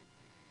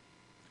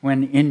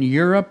when in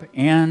Europe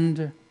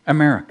and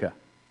America,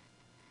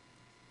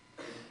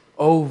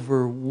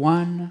 over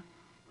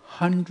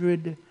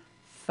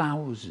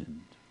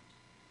 100,000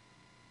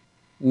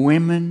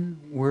 women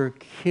were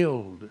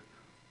killed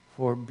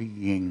for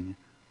being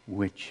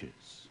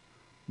witches.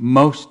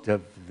 Most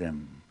of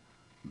them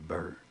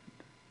burned.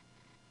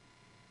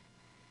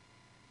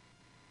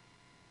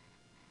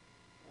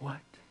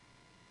 What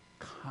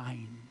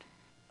kind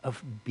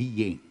of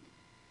being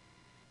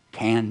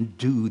can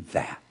do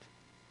that?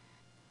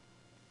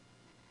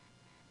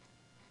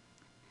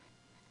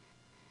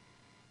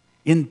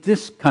 In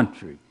this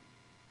country,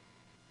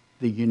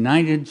 the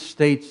United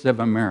States of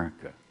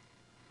America,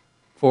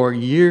 for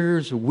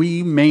years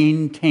we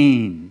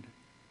maintained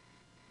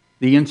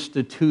the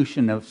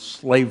institution of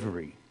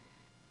slavery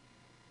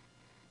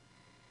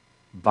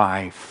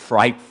by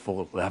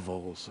frightful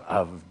levels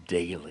of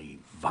daily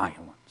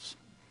violence.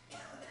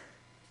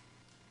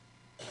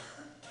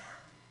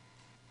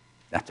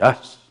 That's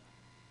us.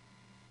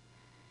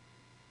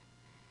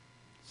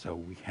 So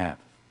we have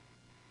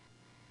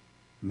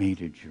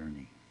made a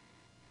journey,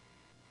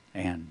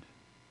 and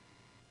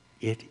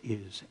it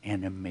is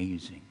an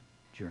amazing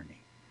journey.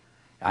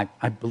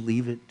 I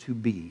believe it to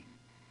be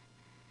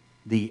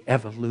the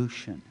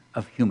evolution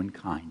of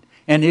humankind,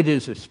 and it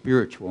is a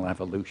spiritual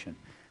evolution,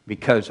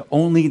 because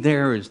only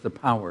there is the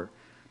power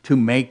to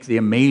make the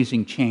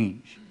amazing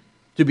change,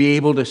 to be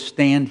able to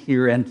stand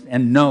here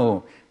and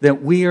know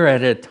that we are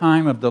at a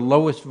time of the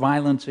lowest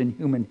violence in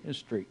human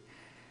history.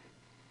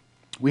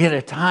 We are at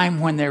a time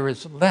when there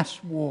is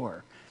less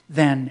war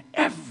than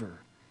ever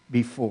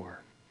before.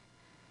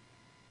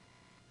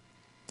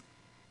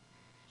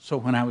 So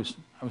when I was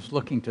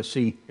looking to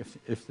see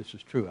if this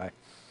is true,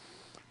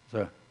 it's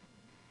a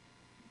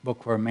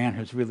book where a man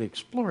has really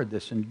explored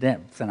this in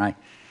depth, and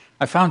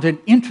I found an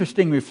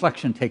interesting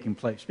reflection taking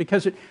place,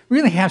 because it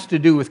really has to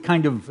do with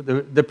kind of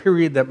the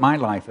period that my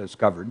life has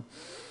covered.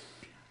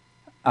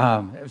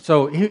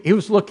 So he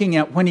was looking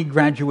at when he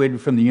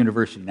graduated from the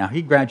university. Now,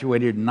 he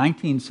graduated in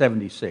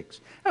 1976.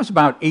 That was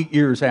about 8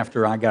 years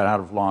after I got out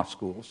of law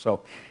school.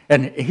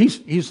 And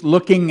he's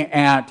looking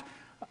at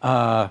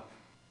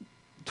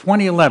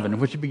 2011,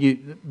 which would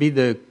be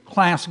the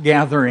class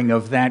gathering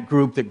of that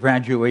group that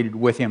graduated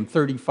with him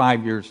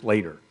 35 years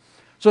later.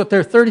 So at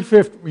their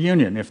 35th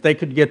reunion, if they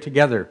could get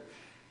together,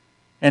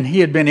 and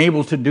he had been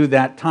able to do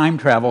that time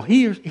travel,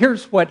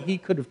 here's what he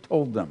could have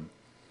told them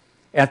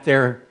at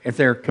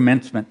their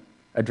commencement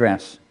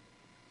address.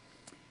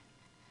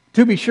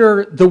 To be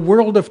sure, the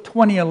world of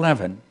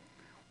 2011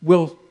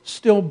 will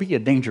still be a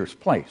dangerous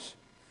place.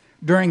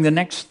 During the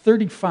next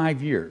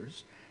 35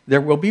 years,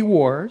 there will be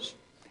wars,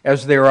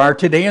 as there are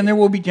today, and there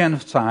will be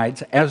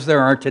genocides, as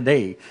there are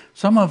today,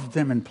 some of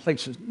them in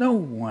places no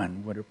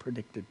one would have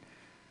predicted.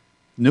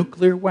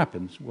 Nuclear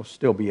weapons will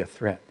still be a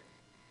threat.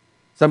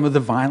 Some of the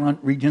violent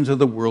regions of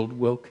the world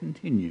will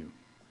continue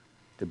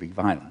to be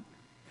violent.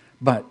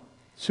 But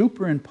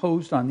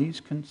superimposed on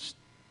these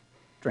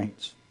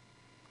constraints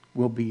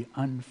will be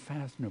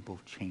unfathomable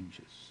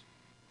changes.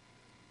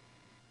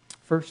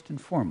 First and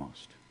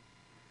foremost,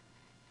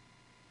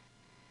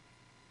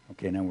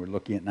 okay, now we're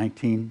looking at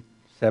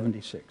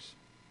 1976.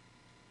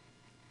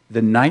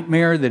 The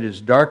nightmare that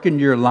has darkened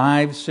your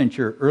lives since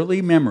your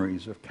early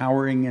memories of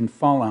cowering in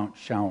fallout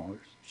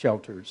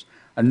shelters,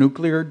 a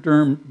nuclear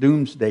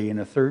doomsday in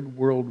a third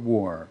world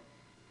war,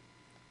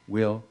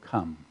 will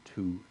come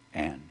to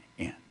an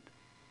end.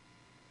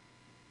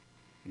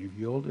 Any of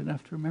you old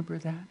enough to remember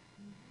that?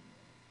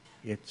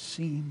 It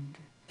seemed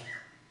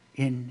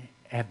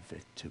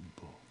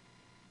inevitable.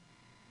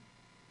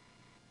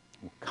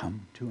 It will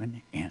come to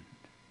an end.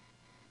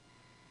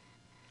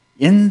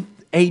 In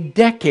a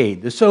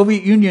decade, the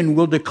Soviet Union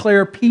will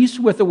declare peace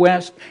with the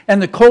West,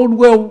 and the Cold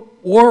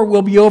War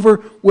will be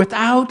over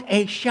without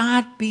a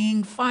shot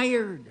being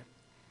fired.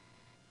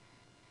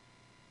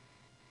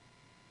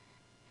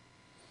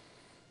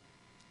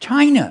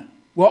 China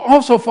will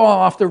also fall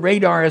off the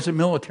radar as a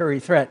military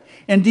threat.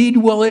 Indeed,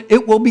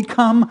 it will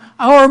become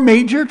our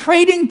major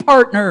trading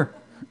partner.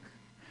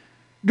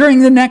 During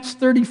the next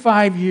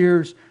 35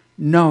 years,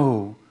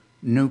 no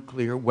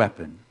nuclear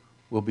weapon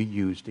will be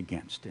used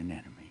against an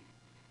enemy.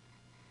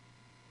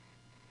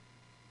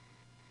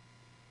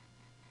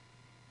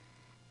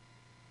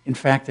 In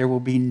fact, there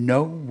will be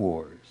no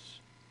wars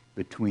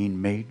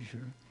between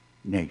major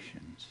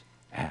nations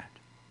at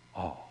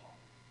all.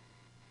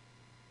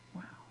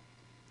 Wow.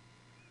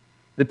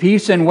 The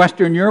peace in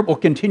Western Europe will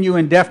continue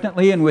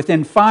indefinitely, and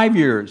within 5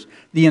 years,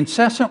 the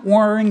incessant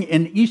warring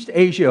in East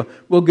Asia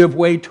will give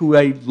way to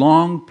a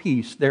long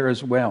peace there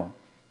as well.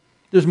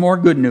 There's more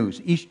good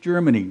news. East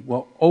Germany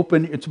will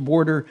open its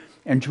border,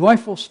 and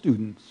joyful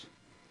students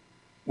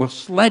will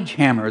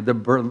sledgehammer the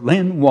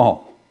Berlin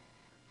Wall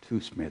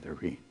to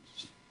smithereens.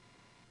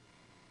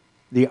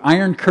 The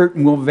Iron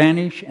Curtain will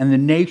vanish, and the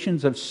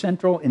nations of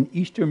Central and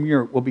Eastern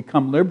Europe will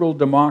become liberal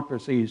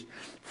democracies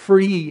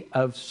free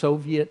of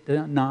Soviet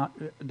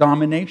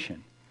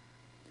domination.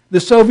 The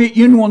Soviet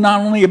Union will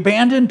not only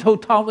abandon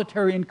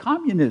totalitarian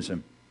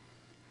communism,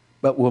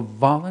 but will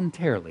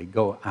voluntarily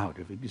go out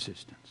of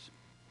existence.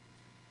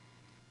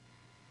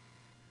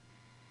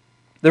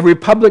 The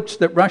republics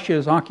that Russia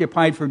has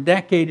occupied for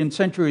decades and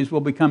centuries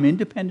will become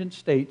independent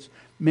states,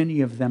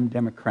 many of them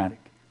democratic.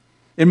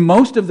 In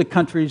most of the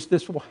countries,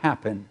 this will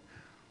happen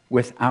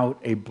without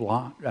a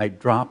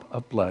drop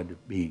of blood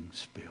being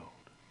spilled.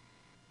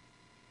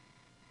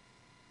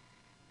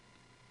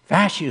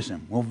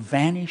 Fascism will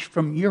vanish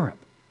from Europe,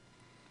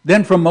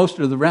 then from most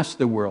of the rest of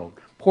the world.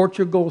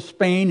 Portugal,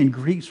 Spain, and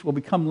Greece will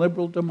become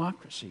liberal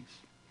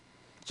democracies.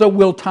 So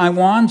will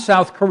Taiwan,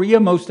 South Korea,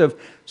 most of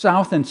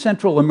South and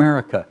Central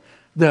America.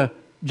 The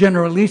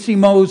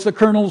generalissimos, the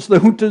colonels, the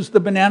juntas, the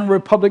banana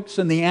republics,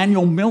 and the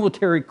annual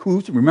military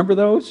coups, remember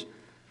those?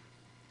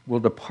 Will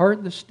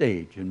depart the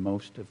stage in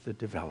most of the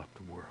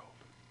developed world.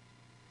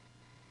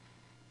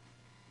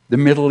 The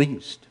Middle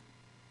East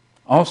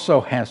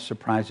also has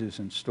surprises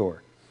in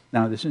store.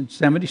 Now, this is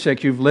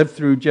 76. You've lived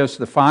through just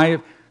the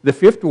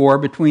fifth war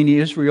between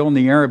Israel and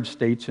the Arab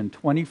states in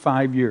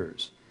 25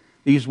 years.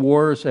 These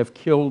wars have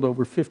killed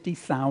over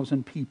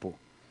 50,000 people.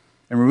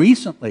 And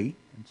recently,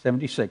 in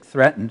 76,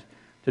 threatened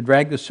to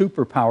drag the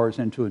superpowers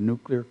into a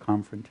nuclear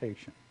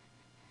confrontation.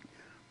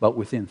 But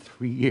within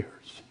 3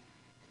 years,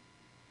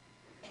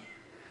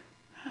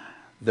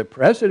 the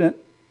president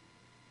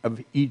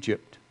of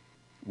Egypt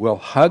will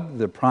hug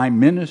the prime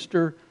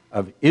minister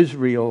of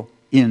Israel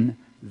in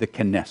the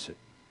Knesset.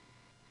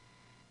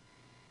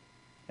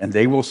 And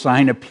they will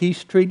sign a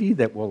peace treaty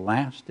that will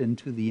last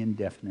into the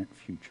indefinite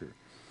future.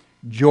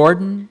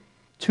 Jordan,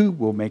 too,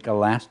 will make a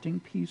lasting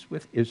peace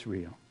with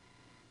Israel.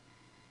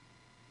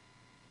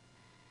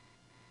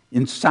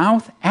 In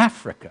South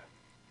Africa,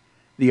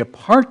 the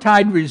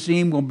apartheid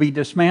regime will be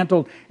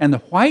dismantled and the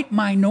white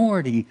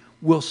minority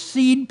will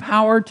cede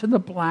power to the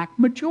black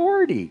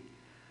majority.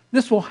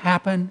 This will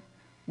happen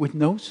with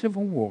no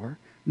civil war,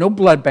 no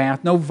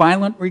bloodbath, no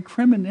violent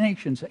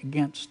recriminations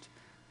against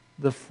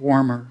the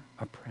former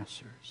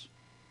oppressors.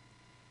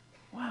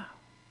 Wow.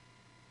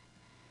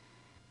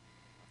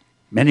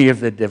 Many of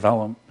the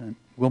development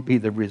will be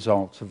the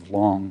results of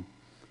long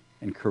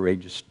and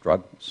courageous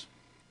struggles.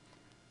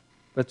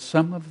 But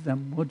some of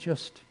them will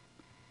just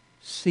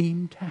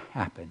seem to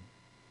happen,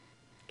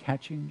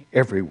 catching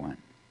everyone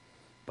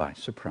by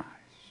surprise.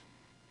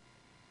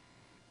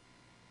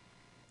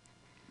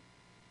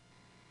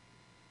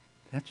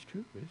 That's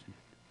true, isn't it?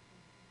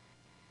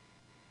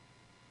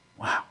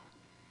 Wow.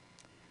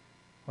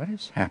 What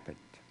has happened?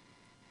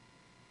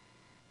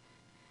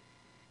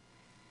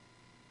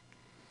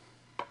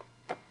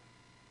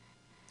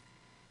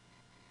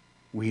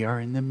 We are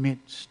in the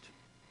midst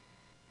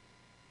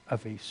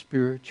of a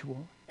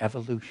spiritual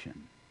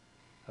evolution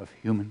of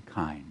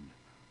humankind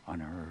on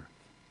our earth.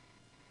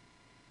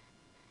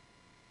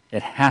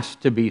 It has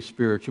to be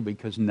spiritual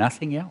because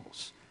nothing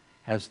else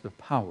has the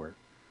power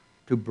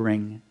to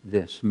bring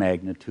this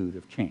magnitude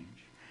of change.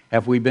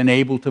 Have we been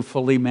able to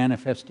fully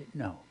manifest it?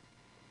 No.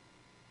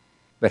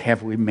 But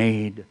have we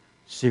made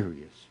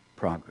serious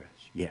progress?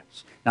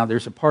 Yes. Now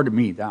there's a part of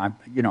me that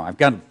I've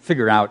got to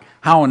figure out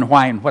how and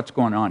why and what's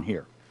going on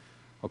here.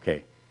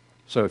 Okay.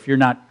 So if you're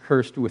not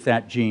cursed with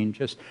that gene,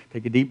 just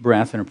take a deep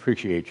breath and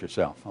appreciate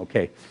yourself.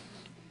 Okay.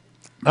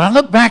 But I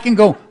look back and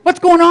go, what's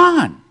going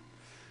on?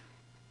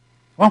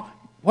 Well,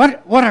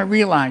 what I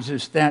realize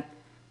is that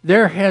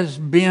there has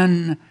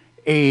been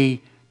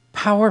a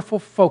powerful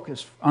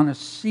focus on a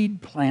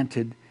seed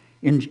planted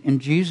in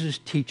Jesus'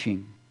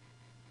 teaching.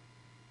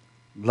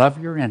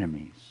 Love your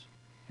enemies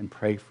and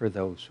pray for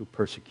those who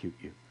persecute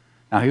you.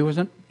 Now, he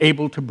wasn't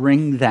able to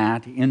bring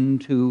that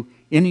into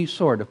any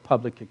sort of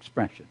public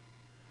expression,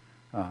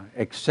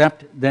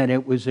 except that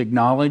it was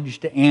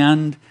acknowledged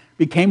and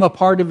became a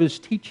part of his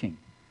teaching.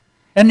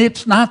 And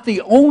it's not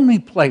the only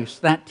place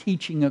that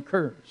teaching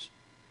occurs.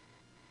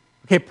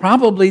 Okay,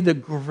 probably the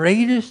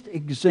greatest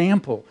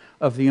example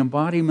of the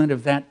embodiment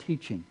of that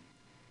teaching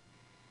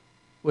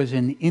was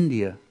in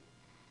India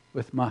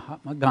with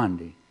Mahatma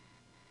Gandhi,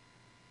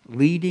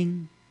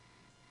 leading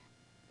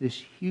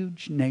this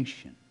huge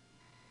nation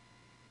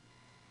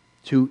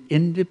to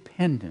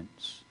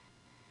independence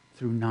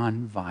through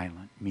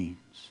nonviolent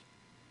means.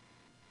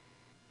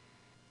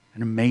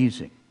 An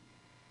amazing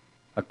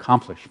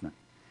accomplishment.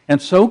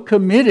 And so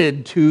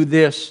committed to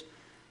this,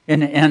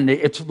 and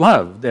it's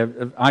love.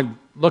 I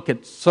look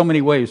at so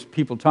many ways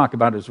people talk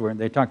about it, where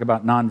they talk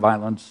about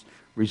nonviolence,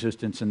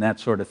 resistance, and that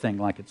sort of thing,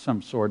 like it's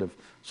some sort of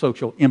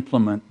social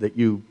implement that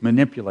you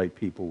manipulate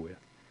people with.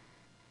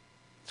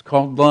 It's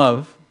called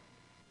love,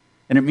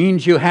 and it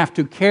means you have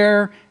to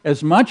care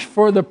as much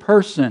for the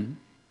person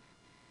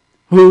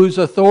whose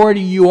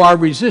authority you are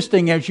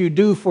resisting as you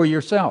do for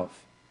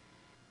yourself.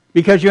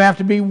 Because you have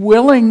to be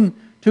willing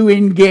to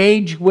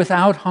engage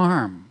without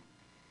harm.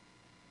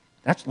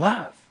 That's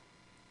love.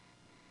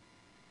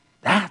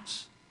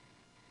 That's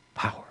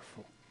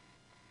powerful.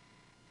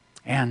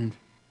 And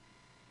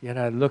yet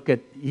I look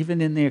at,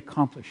 even in the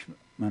accomplishment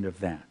of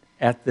that,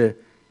 at the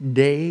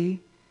day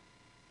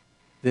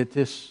that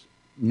this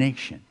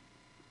nation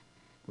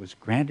was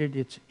granted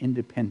its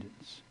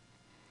independence,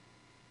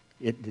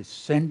 it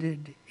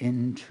descended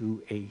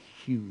into a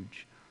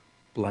huge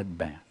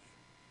bloodbath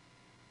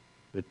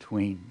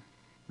between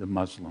the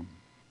Muslim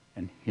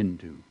and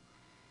Hindu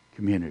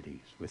communities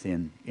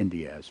within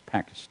India, as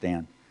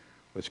Pakistan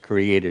was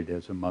created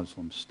as a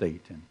Muslim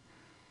state and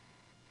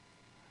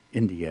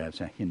India as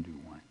a Hindu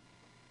one.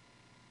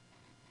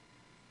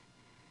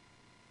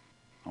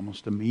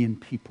 Almost 1 million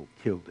people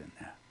killed in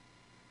that.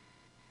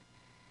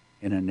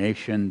 In a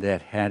nation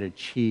that had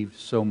achieved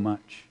so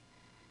much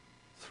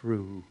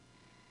through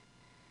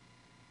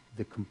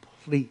the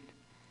complete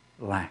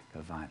lack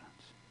of violence.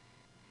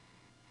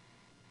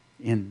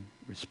 In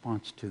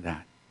response to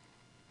that,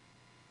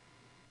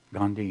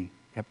 Gandhi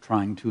kept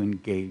trying to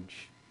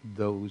engage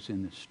those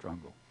in the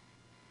struggle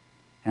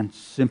and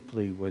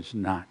simply was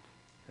not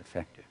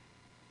effective.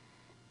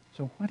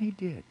 So what he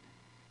did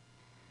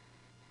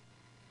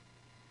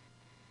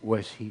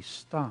was he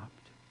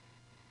stopped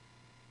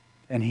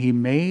and he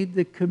made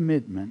the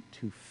commitment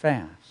to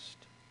fast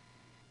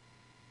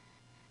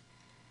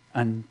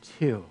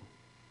until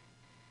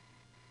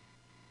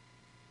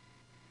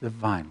the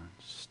violence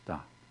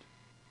stopped.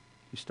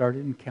 He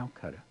started in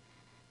Calcutta.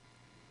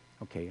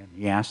 Okay, and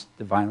he asked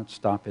the violence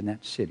stop in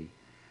that city.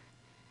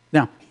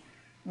 Now,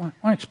 I want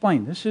to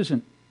explain, this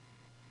isn't,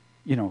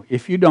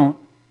 if you don't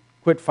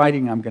quit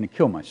fighting, I'm going to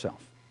kill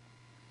myself.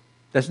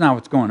 That's not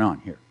what's going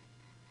on here.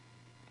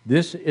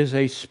 This is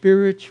a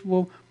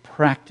spiritual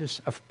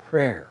practice of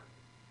prayer.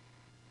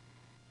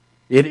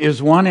 It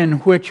is one in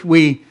which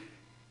we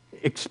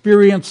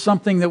experience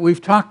something that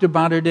we've talked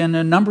about it in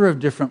a number of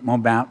different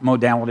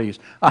modalities.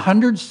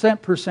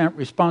 100%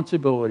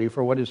 responsibility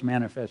for what is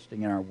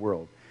manifesting in our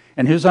world.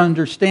 And his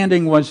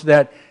understanding was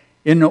that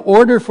in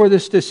order for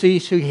this to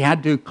cease, he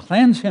had to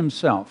cleanse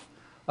himself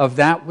of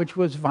that which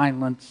was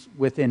violence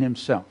within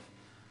himself,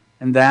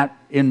 and that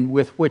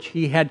with which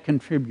he had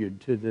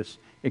contributed to this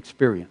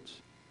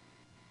experience.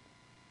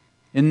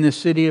 In the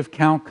city of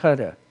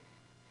Calcutta,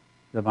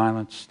 the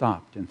violence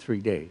stopped in 3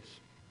 days.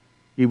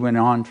 He went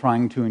on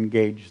trying to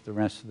engage the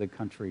rest of the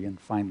country and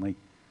finally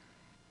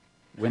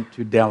went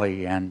to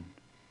Delhi and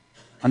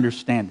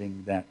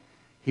understanding that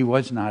he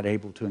was not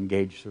able to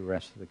engage the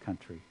rest of the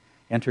country,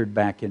 entered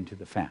back into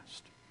the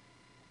fast,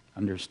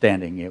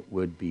 understanding it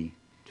would be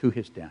to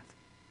his death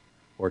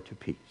or to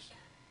peace.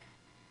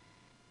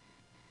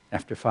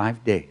 After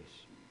 5 days,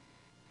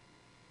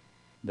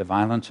 the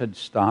violence had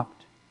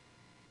stopped,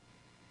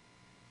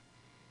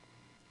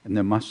 and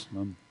the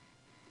Muslim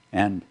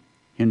and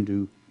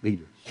Hindu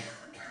leaders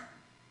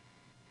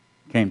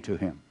came to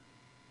him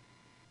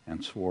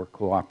and swore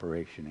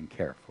cooperation and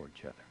care for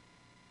each other.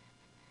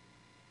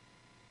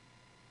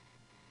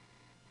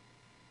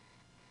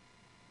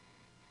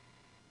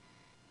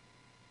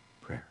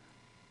 Prayer.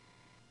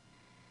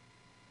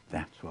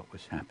 That's what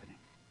was happening.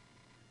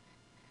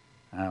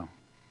 Now,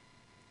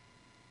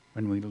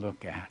 when we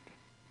look at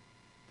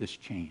this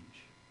change,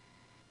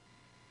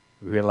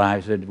 we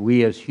realize that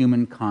we as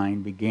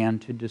humankind began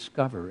to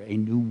discover a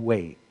new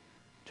way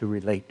to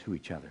relate to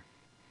each other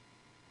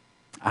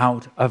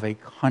out of a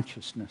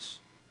consciousness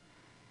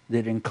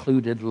that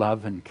included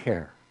love and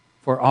care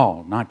for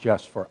all, not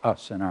just for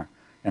us and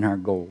our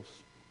goals.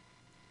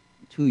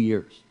 2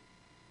 years,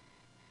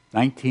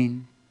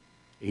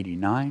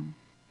 1989,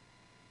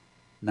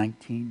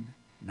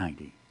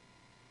 1990.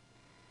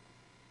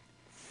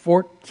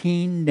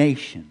 14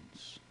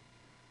 nations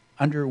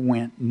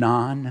underwent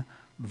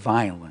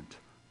non-violent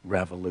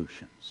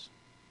revolutions.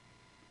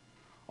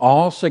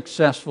 All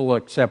successful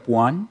except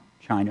one,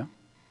 China,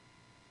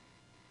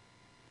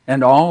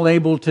 and all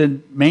able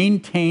to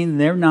maintain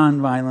their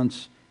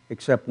nonviolence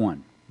except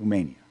one,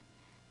 Romania.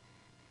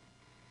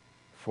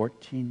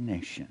 14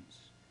 nations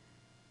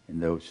in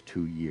those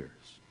 2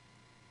 years.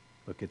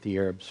 Look at the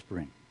Arab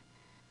Spring.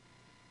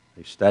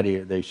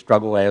 They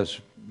struggle as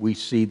we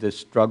see the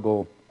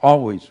struggle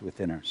always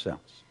within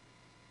ourselves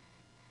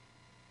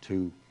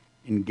to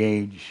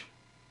engage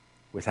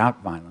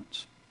without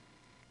violence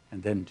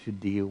and then to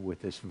deal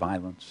with this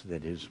violence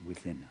that is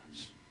within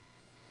us.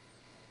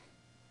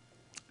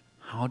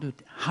 How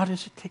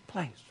does it take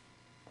place?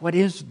 What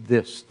is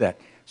this that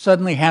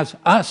suddenly has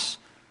us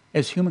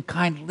as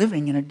humankind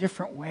living in a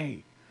different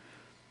way?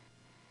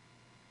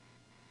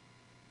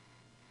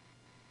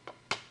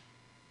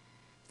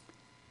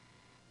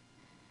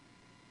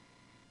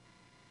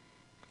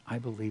 I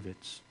believe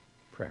it's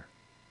prayer.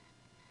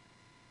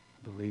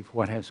 I believe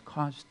what has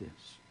caused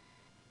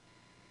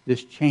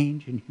this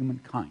change in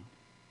humankind,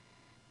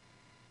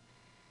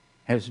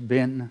 has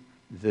been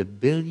the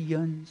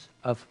billions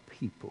of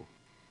people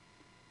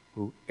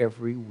who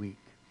every week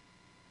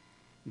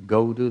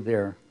go to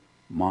their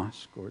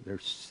mosque or their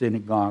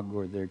synagogue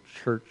or their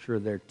church or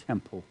their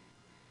temple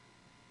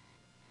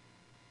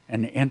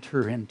and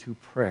enter into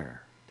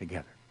prayer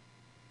together.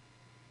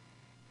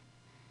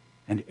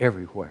 And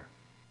everywhere.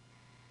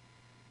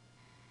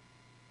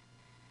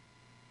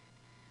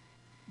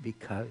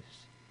 Because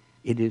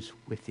it is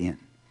within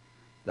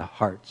the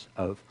hearts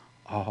of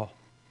all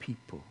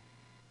people.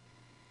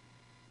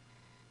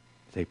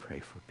 They pray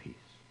for peace.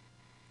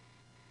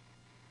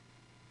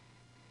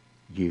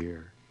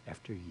 Year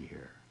after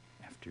year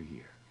after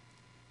year.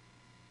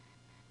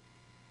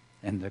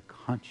 And the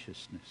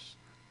consciousness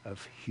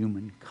of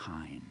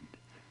humankind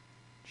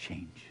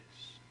changes.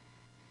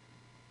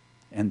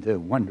 And the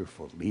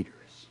wonderful leaders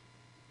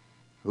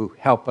who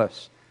help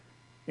us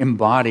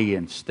embody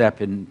and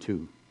step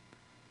into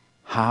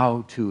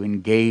how to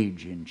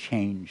engage and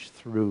change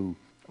through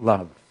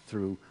love,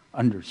 through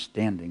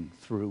understanding,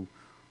 through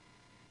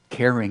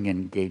caring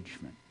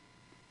engagement.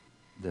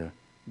 The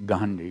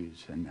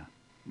Gandhis and the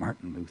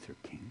Martin Luther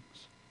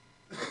Kings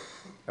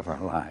of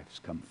our lives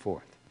come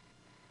forth.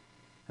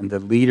 And the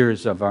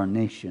leaders of our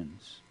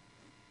nations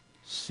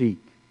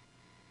seek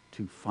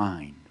to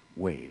find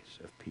ways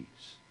of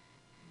peace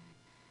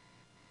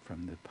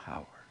from the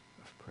power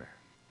of prayer.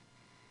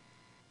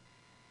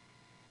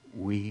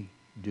 We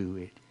do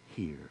it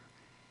here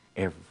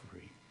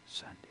every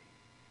Sunday.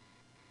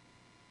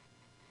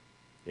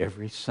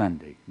 Every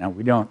Sunday. Now,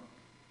 we don't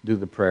do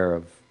the prayer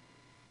of,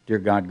 dear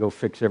God, go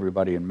fix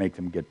everybody and make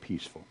them get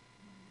peaceful.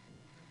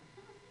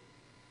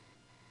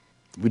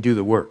 We do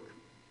the work.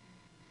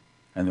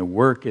 And the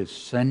work is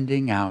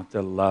sending out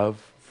the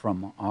love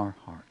from our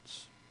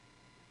hearts.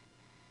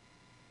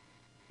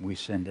 We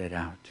send it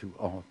out to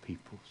all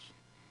peoples.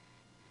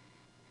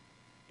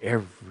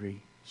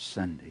 Every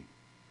Sunday,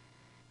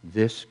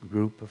 this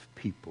group of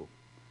people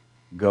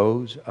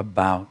goes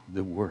about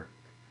the work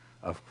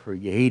of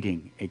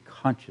creating a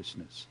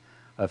consciousness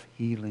of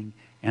healing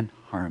and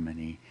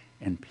harmony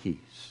and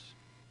peace.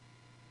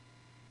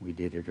 We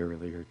did it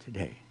earlier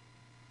today,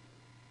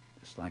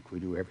 just like we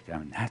do every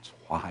time, and that's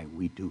why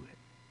we do it.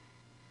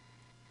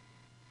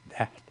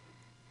 That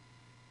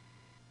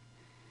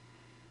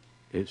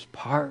is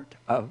part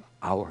of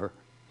our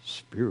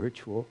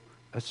spiritual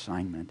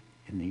assignment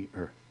in the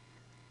earth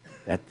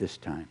at this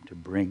time, to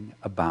bring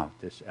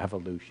about this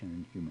evolution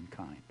in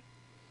humankind.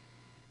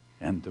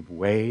 And the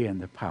way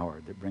and the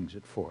power that brings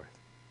it forth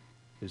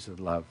is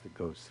the love that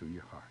goes through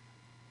your heart.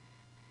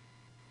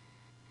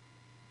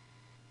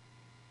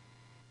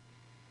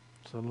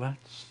 So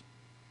let's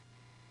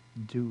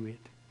do it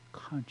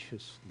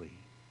consciously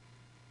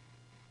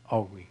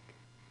all week.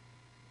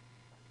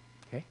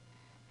 Okay?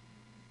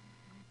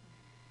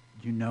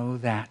 You know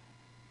that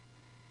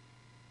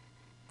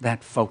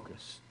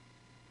focus.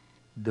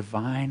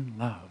 Divine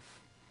love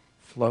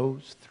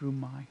flows through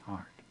my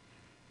heart,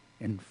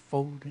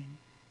 enfolding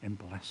and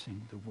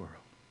blessing the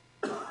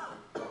world.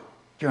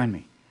 Join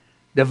me.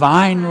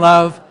 Divine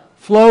love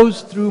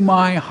flows through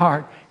my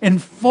heart,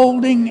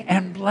 enfolding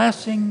and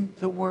blessing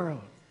the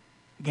world.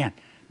 Again,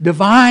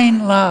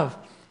 divine love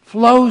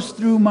flows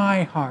through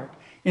my heart,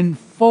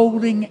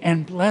 enfolding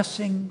and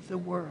blessing the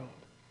world.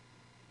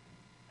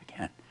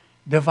 Again,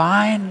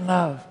 divine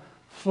love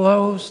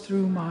flows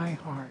through my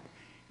heart,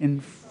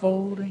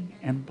 enfolding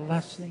and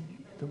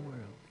blessing the world.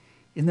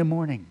 In the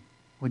morning,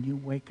 when you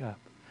wake up,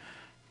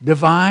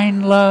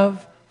 divine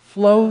love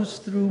flows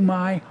through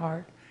my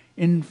heart,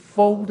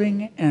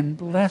 enfolding and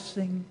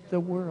blessing the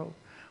world.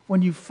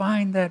 When you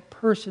find that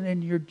person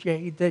in your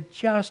day that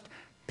just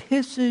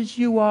pisses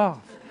you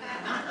off,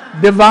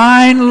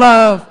 divine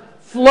love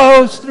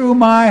flows through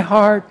my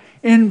heart,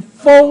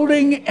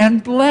 enfolding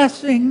and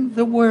blessing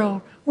the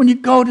world. When you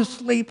go to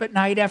sleep at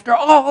night after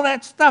all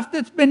that stuff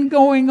that's been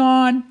going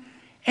on,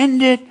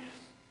 end it.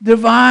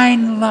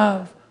 Divine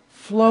love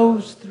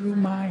flows through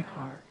my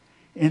heart,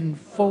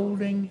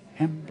 enfolding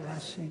and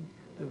blessing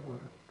the world.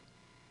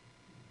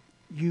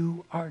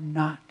 You are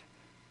not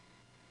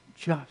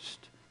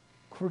just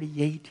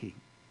creating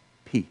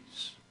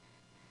peace.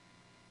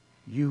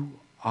 You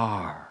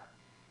are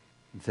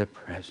the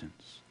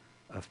presence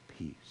of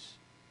peace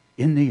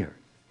in the earth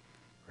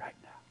right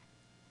now.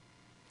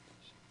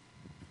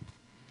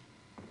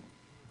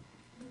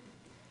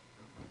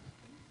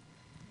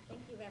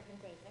 Thank you,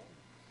 Reverend David.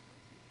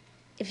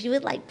 If you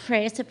would like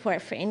prayer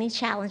support for any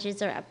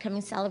challenges or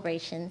upcoming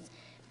celebrations,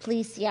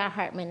 please see our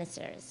heart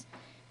ministers.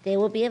 They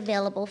will be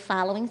available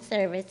following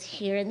service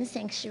here in the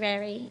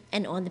sanctuary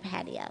and on the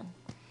patio.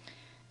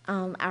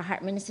 Our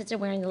heart ministers are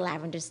wearing the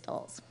lavender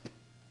stoles.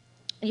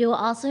 You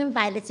are also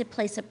invited to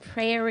place a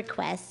prayer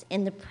request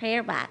in the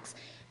prayer box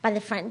by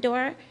the front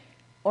door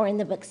or in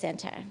the book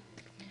center,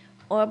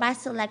 or by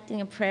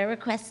selecting a prayer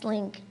request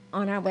link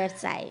on our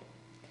website.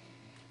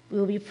 We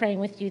will be praying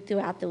with you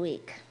throughout the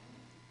week.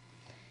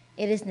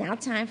 It is now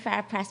time for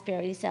our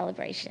prosperity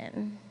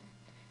celebration.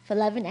 For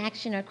love in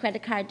action or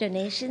credit card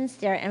donations,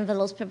 there are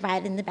envelopes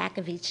provided in the back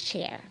of each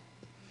chair.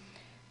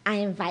 I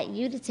invite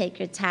you to take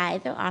your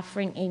tithe or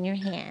offering in your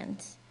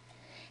hand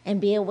and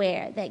be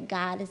aware that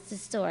God is the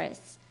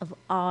source of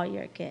all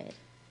your good.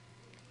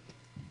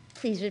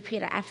 Please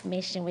repeat our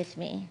affirmation with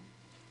me.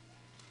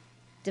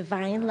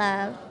 Divine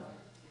love,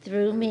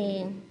 through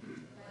me,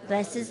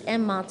 blesses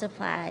and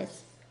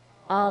multiplies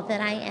all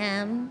that I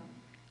am,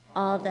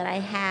 all that I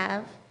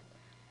have,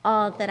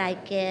 all that I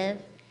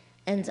give,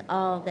 and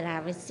all that I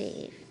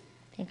receive.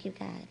 Thank you,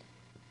 God.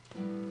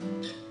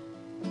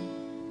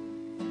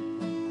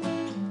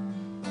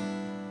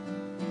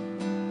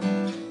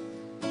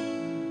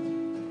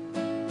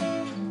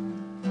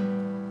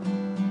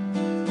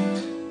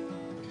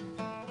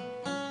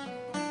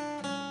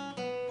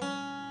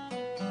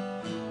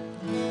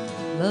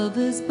 Love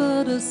is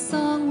but a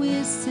song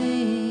we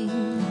sing,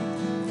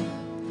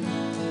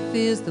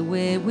 feels the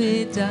way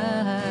we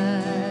die.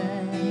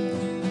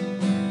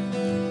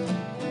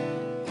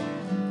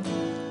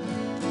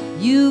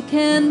 You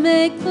can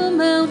make the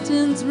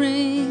mountains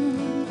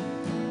ring,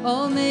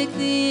 or make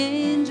the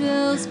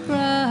angels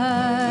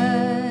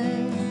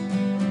cry.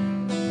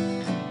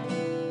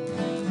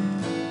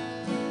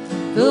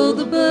 Though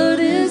the bird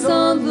is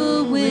on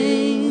the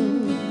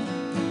wing,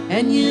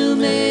 and you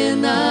may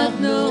not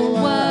know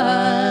why,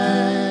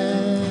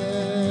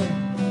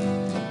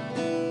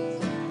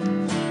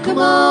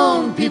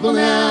 on, people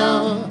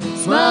now,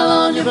 smile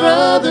on your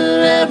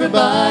brother,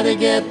 everybody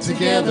get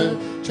together,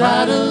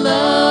 try to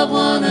love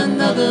one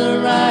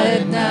another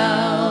right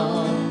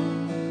now.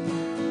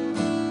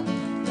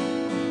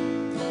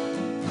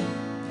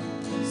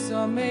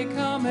 Some may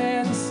come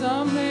and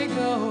some may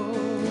go,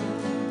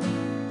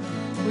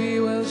 we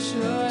will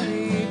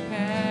surely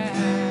pass.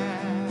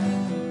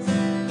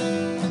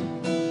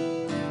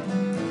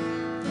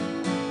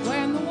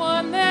 When the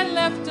one that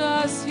left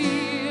us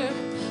here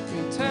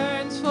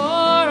returns for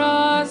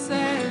us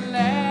at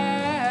last,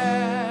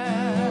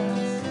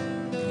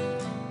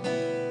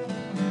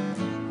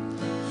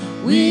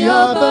 We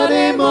are but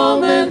a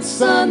moment's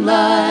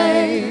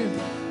sunlight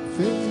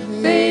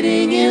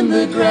fading in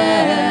the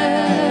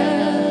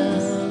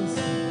grass.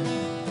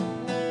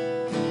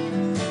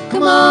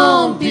 Come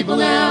on, people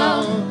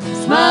now,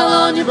 smile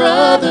on your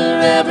brother,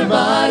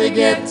 everybody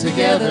get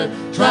together,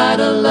 try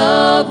to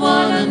love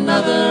one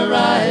another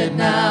right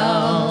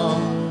now.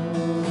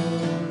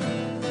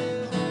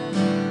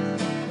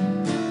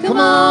 Come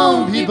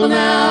on, people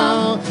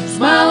now,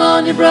 smile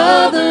on your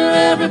brother,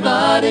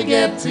 everybody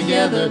get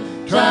together,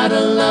 try to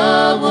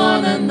love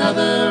one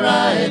another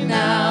right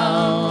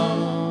now.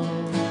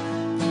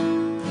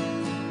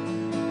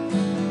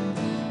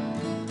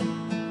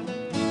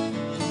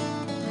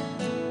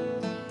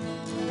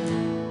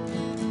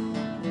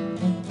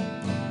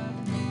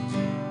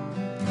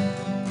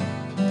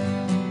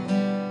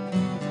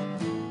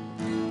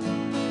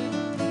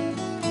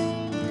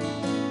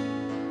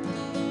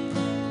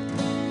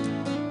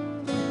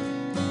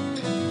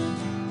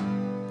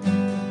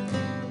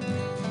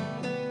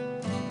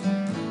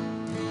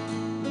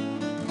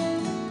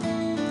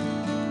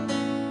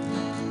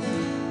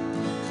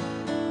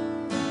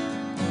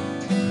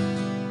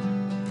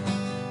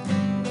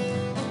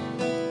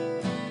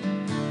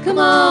 Come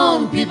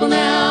on, people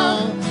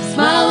now,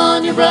 smile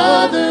on your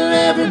brother,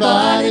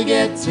 everybody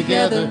get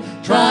together,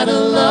 try to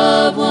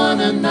love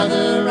one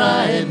another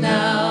right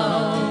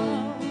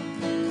now.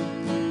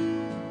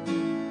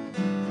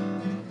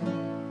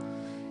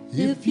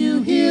 If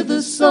you hear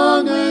the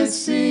song I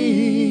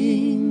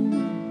sing,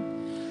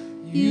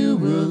 you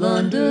will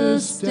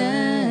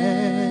understand.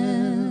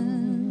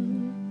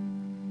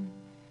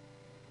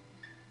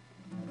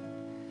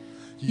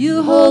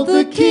 You hold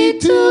the key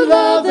to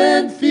love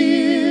and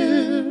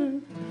fear,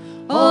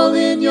 all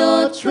in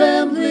your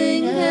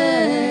trembling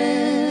hand.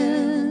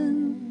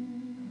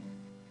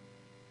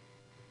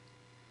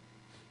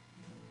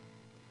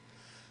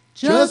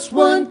 Just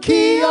one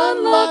key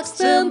unlocks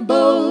them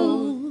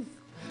both,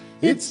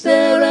 it's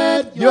there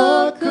at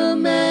your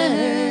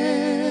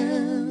command.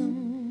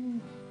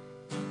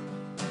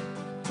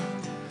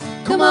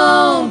 Come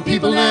on,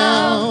 people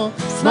now,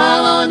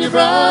 smile on your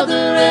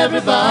brother,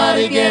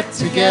 everybody get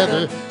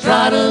together,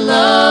 try to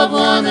love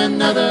one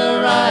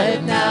another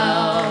right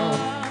now.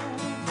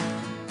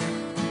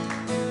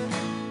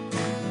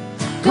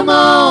 Come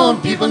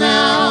on, people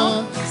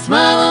now,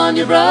 smile on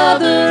your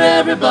brother,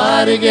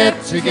 everybody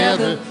get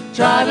together,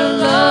 try to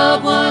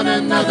love one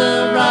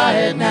another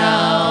right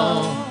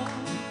now.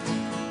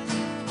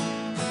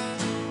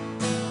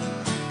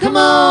 Come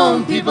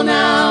on, people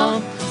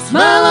now,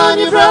 smile on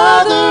your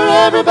brother,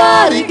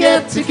 everybody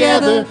get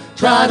together,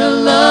 try to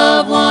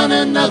love one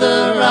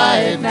another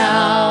right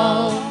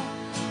now.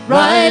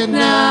 Right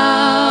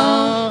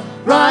now,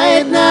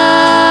 right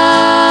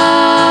now.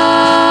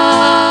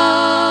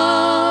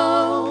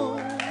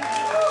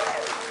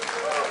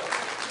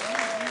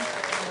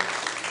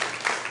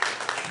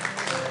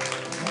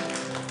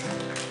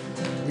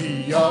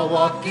 We are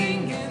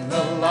walking in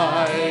the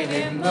light,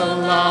 in the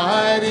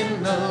light,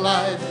 in the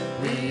light.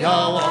 We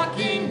are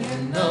walking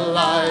in the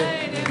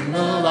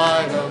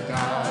light of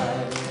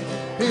God.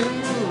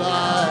 In the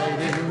light,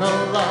 in the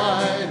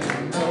light,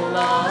 in the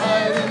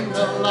light, in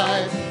the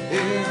light,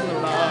 in the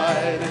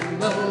light, in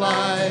the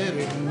light,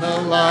 in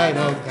the light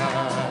of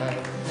God.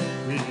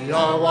 We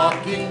are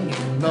walking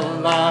in the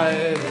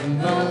light, in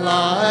the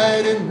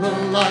light, in the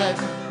light.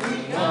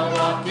 We are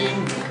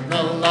walking in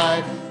the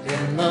light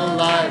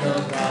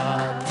of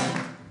God.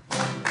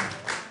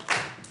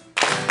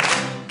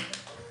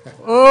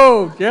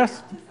 Oh,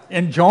 just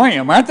enjoy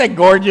them. Aren't they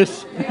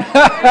gorgeous?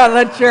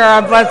 Let's share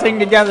our blessing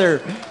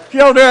together.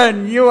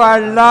 Children, you are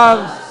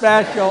loved,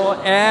 special,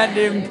 and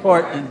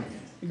important.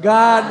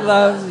 God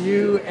loves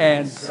you,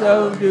 and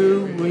so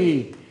do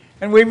we.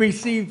 And we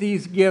receive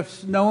these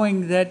gifts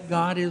knowing that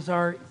God is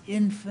our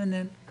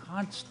infinite,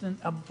 constant,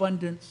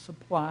 abundant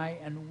supply,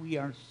 and we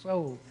are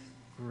so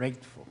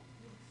grateful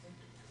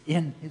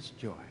in His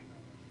joy.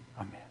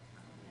 Amen.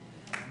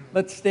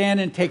 Let's stand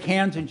and take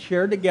hands and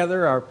share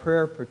together our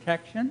prayer of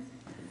protection.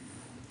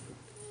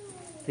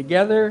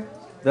 Together,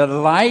 the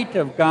light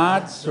of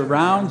God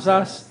surrounds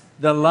us,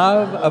 the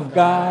love of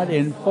God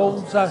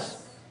enfolds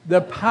us,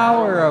 the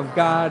power of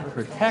God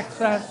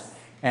protects us,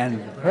 and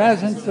the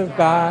presence of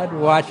God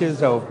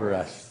watches over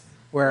us.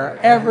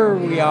 Wherever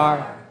we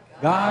are,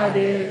 God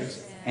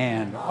is,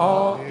 and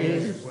all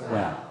is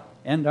well.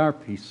 And our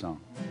peace song.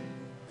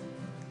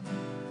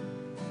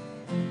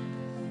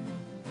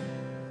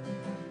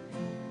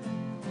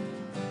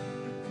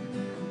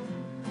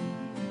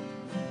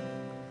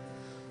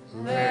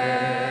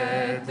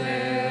 Let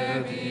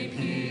there be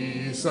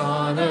peace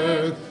on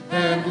earth,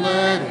 and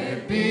let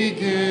it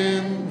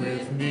begin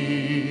with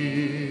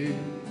me.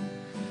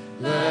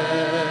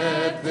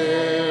 Let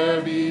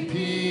there be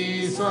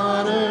peace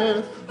on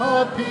earth,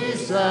 a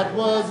peace that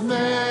was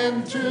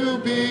meant to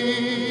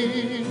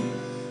be,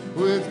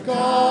 with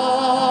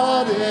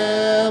God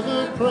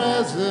ever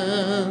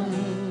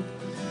present,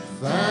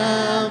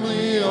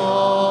 family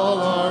all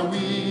are we.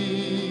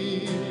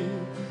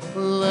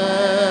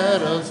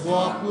 Let us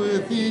walk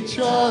with each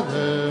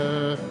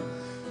other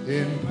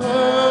in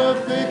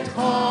perfect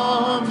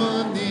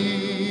harmony.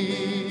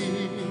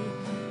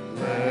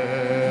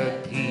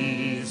 Let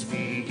peace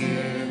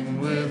begin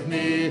with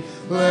me.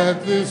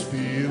 Let this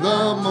be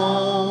the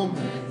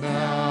moment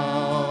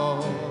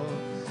now.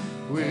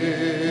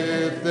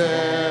 With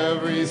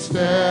every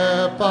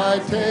step I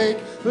take,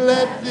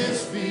 let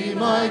this be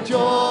my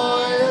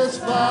joyous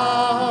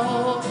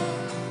vow,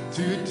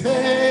 to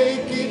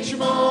take each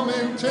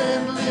moment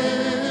and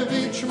live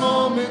each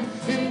moment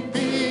in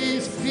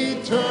peace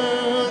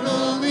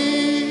eternally.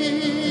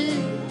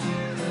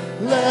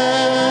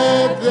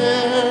 Let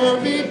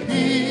there be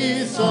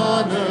peace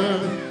on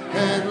earth,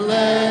 and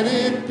let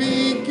it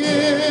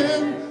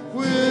begin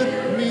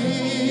with me.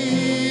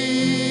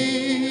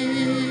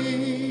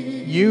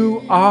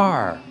 You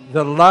are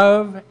the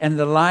love and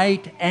the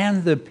light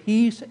and the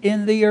peace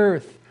in the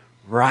earth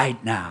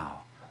right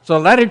now. So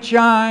let it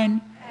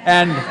shine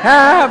and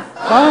have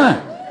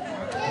fun.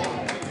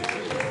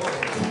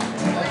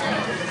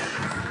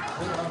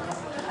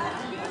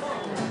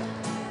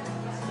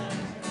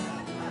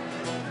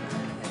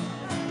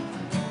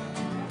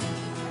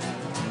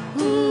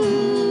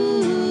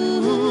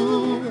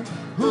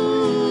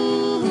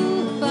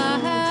 If I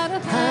had a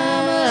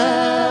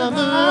hammer,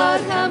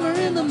 I'd hammer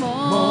in the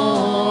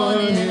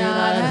morning,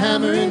 I'd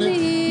hammer in the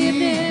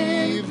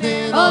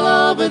evening, all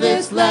over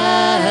this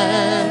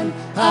land.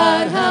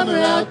 I'd hammer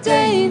out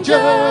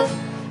danger,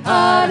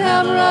 I'd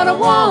hammer out a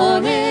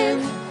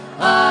warning,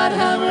 I'd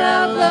hammer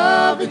out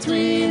love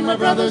between my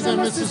brothers and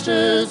my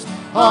sisters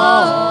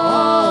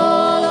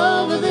all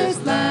over this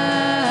land.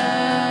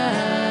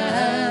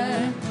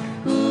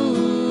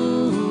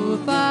 Ooh,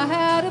 if I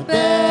had a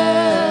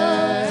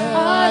bell,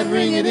 I'd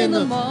ring it in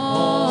the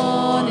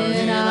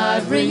morning,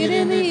 I'd ring it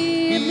in the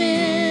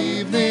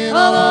evening,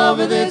 all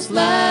over this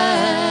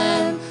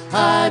land.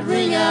 I'd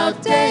ring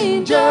out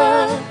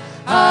danger,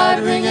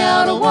 I'd ring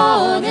out a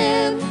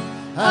warning,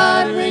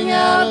 I'd ring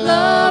out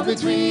love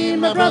between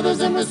my brothers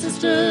and my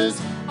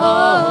sisters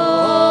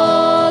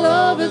all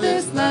over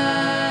this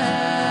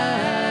land.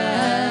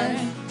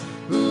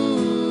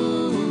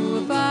 Ooh,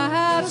 if I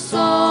had a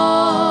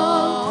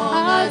song,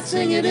 I'd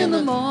sing it in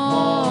the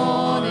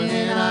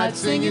morning, I'd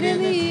sing it in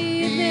the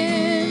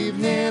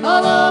evening,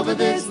 all over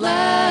this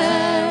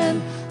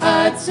land.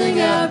 I'd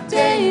sing out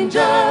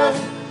danger,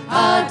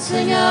 I'd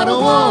sing out a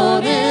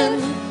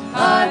warning,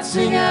 I'd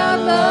sing out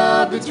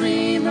love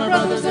between my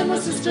brothers and my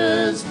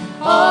sisters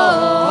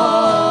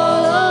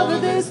all over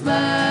this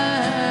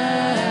land.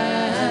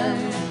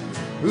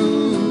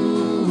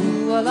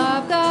 Ooh, well,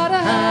 I've got a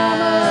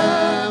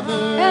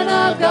hammer, and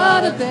I've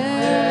got a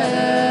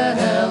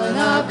bell, and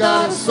I've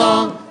got a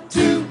song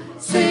to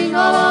sing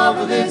all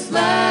over this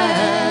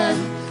land.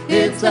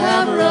 It's the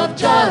hammer of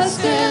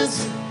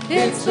justice,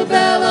 it's the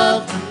bell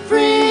of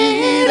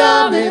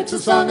freedom, it's a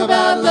song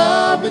about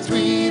love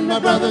between my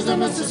brothers and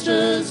my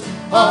sisters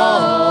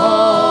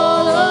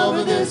all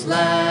over this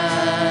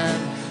land.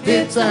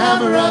 It's a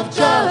hammer of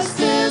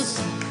justice,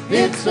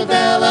 it's the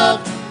bell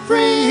of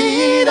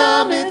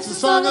freedom, it's a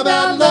song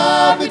about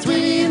love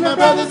between my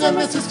brothers and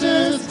my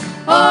sisters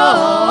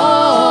all